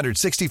and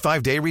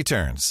 365-day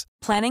returns.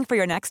 Planning for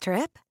your next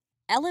trip?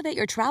 Elevate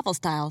your travel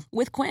style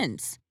with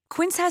Quince.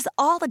 Quince has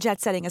all the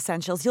jet-setting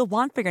essentials you'll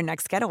want for your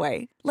next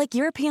getaway, like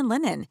European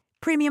linen,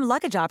 premium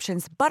luggage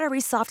options,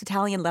 buttery soft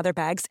Italian leather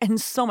bags, and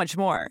so much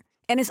more.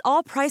 And is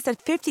all priced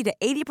at 50 to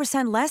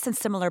 80% less than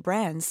similar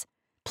brands.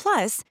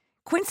 Plus,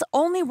 Quince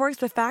only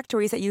works with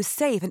factories that use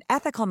safe and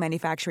ethical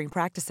manufacturing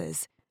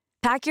practices.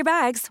 Pack your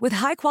bags with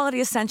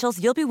high-quality essentials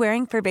you'll be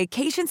wearing for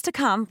vacations to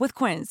come with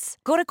Quince.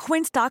 Go to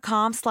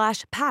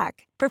quince.com/pack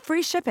for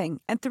free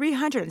shipping and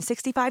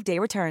 365-day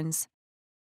returns.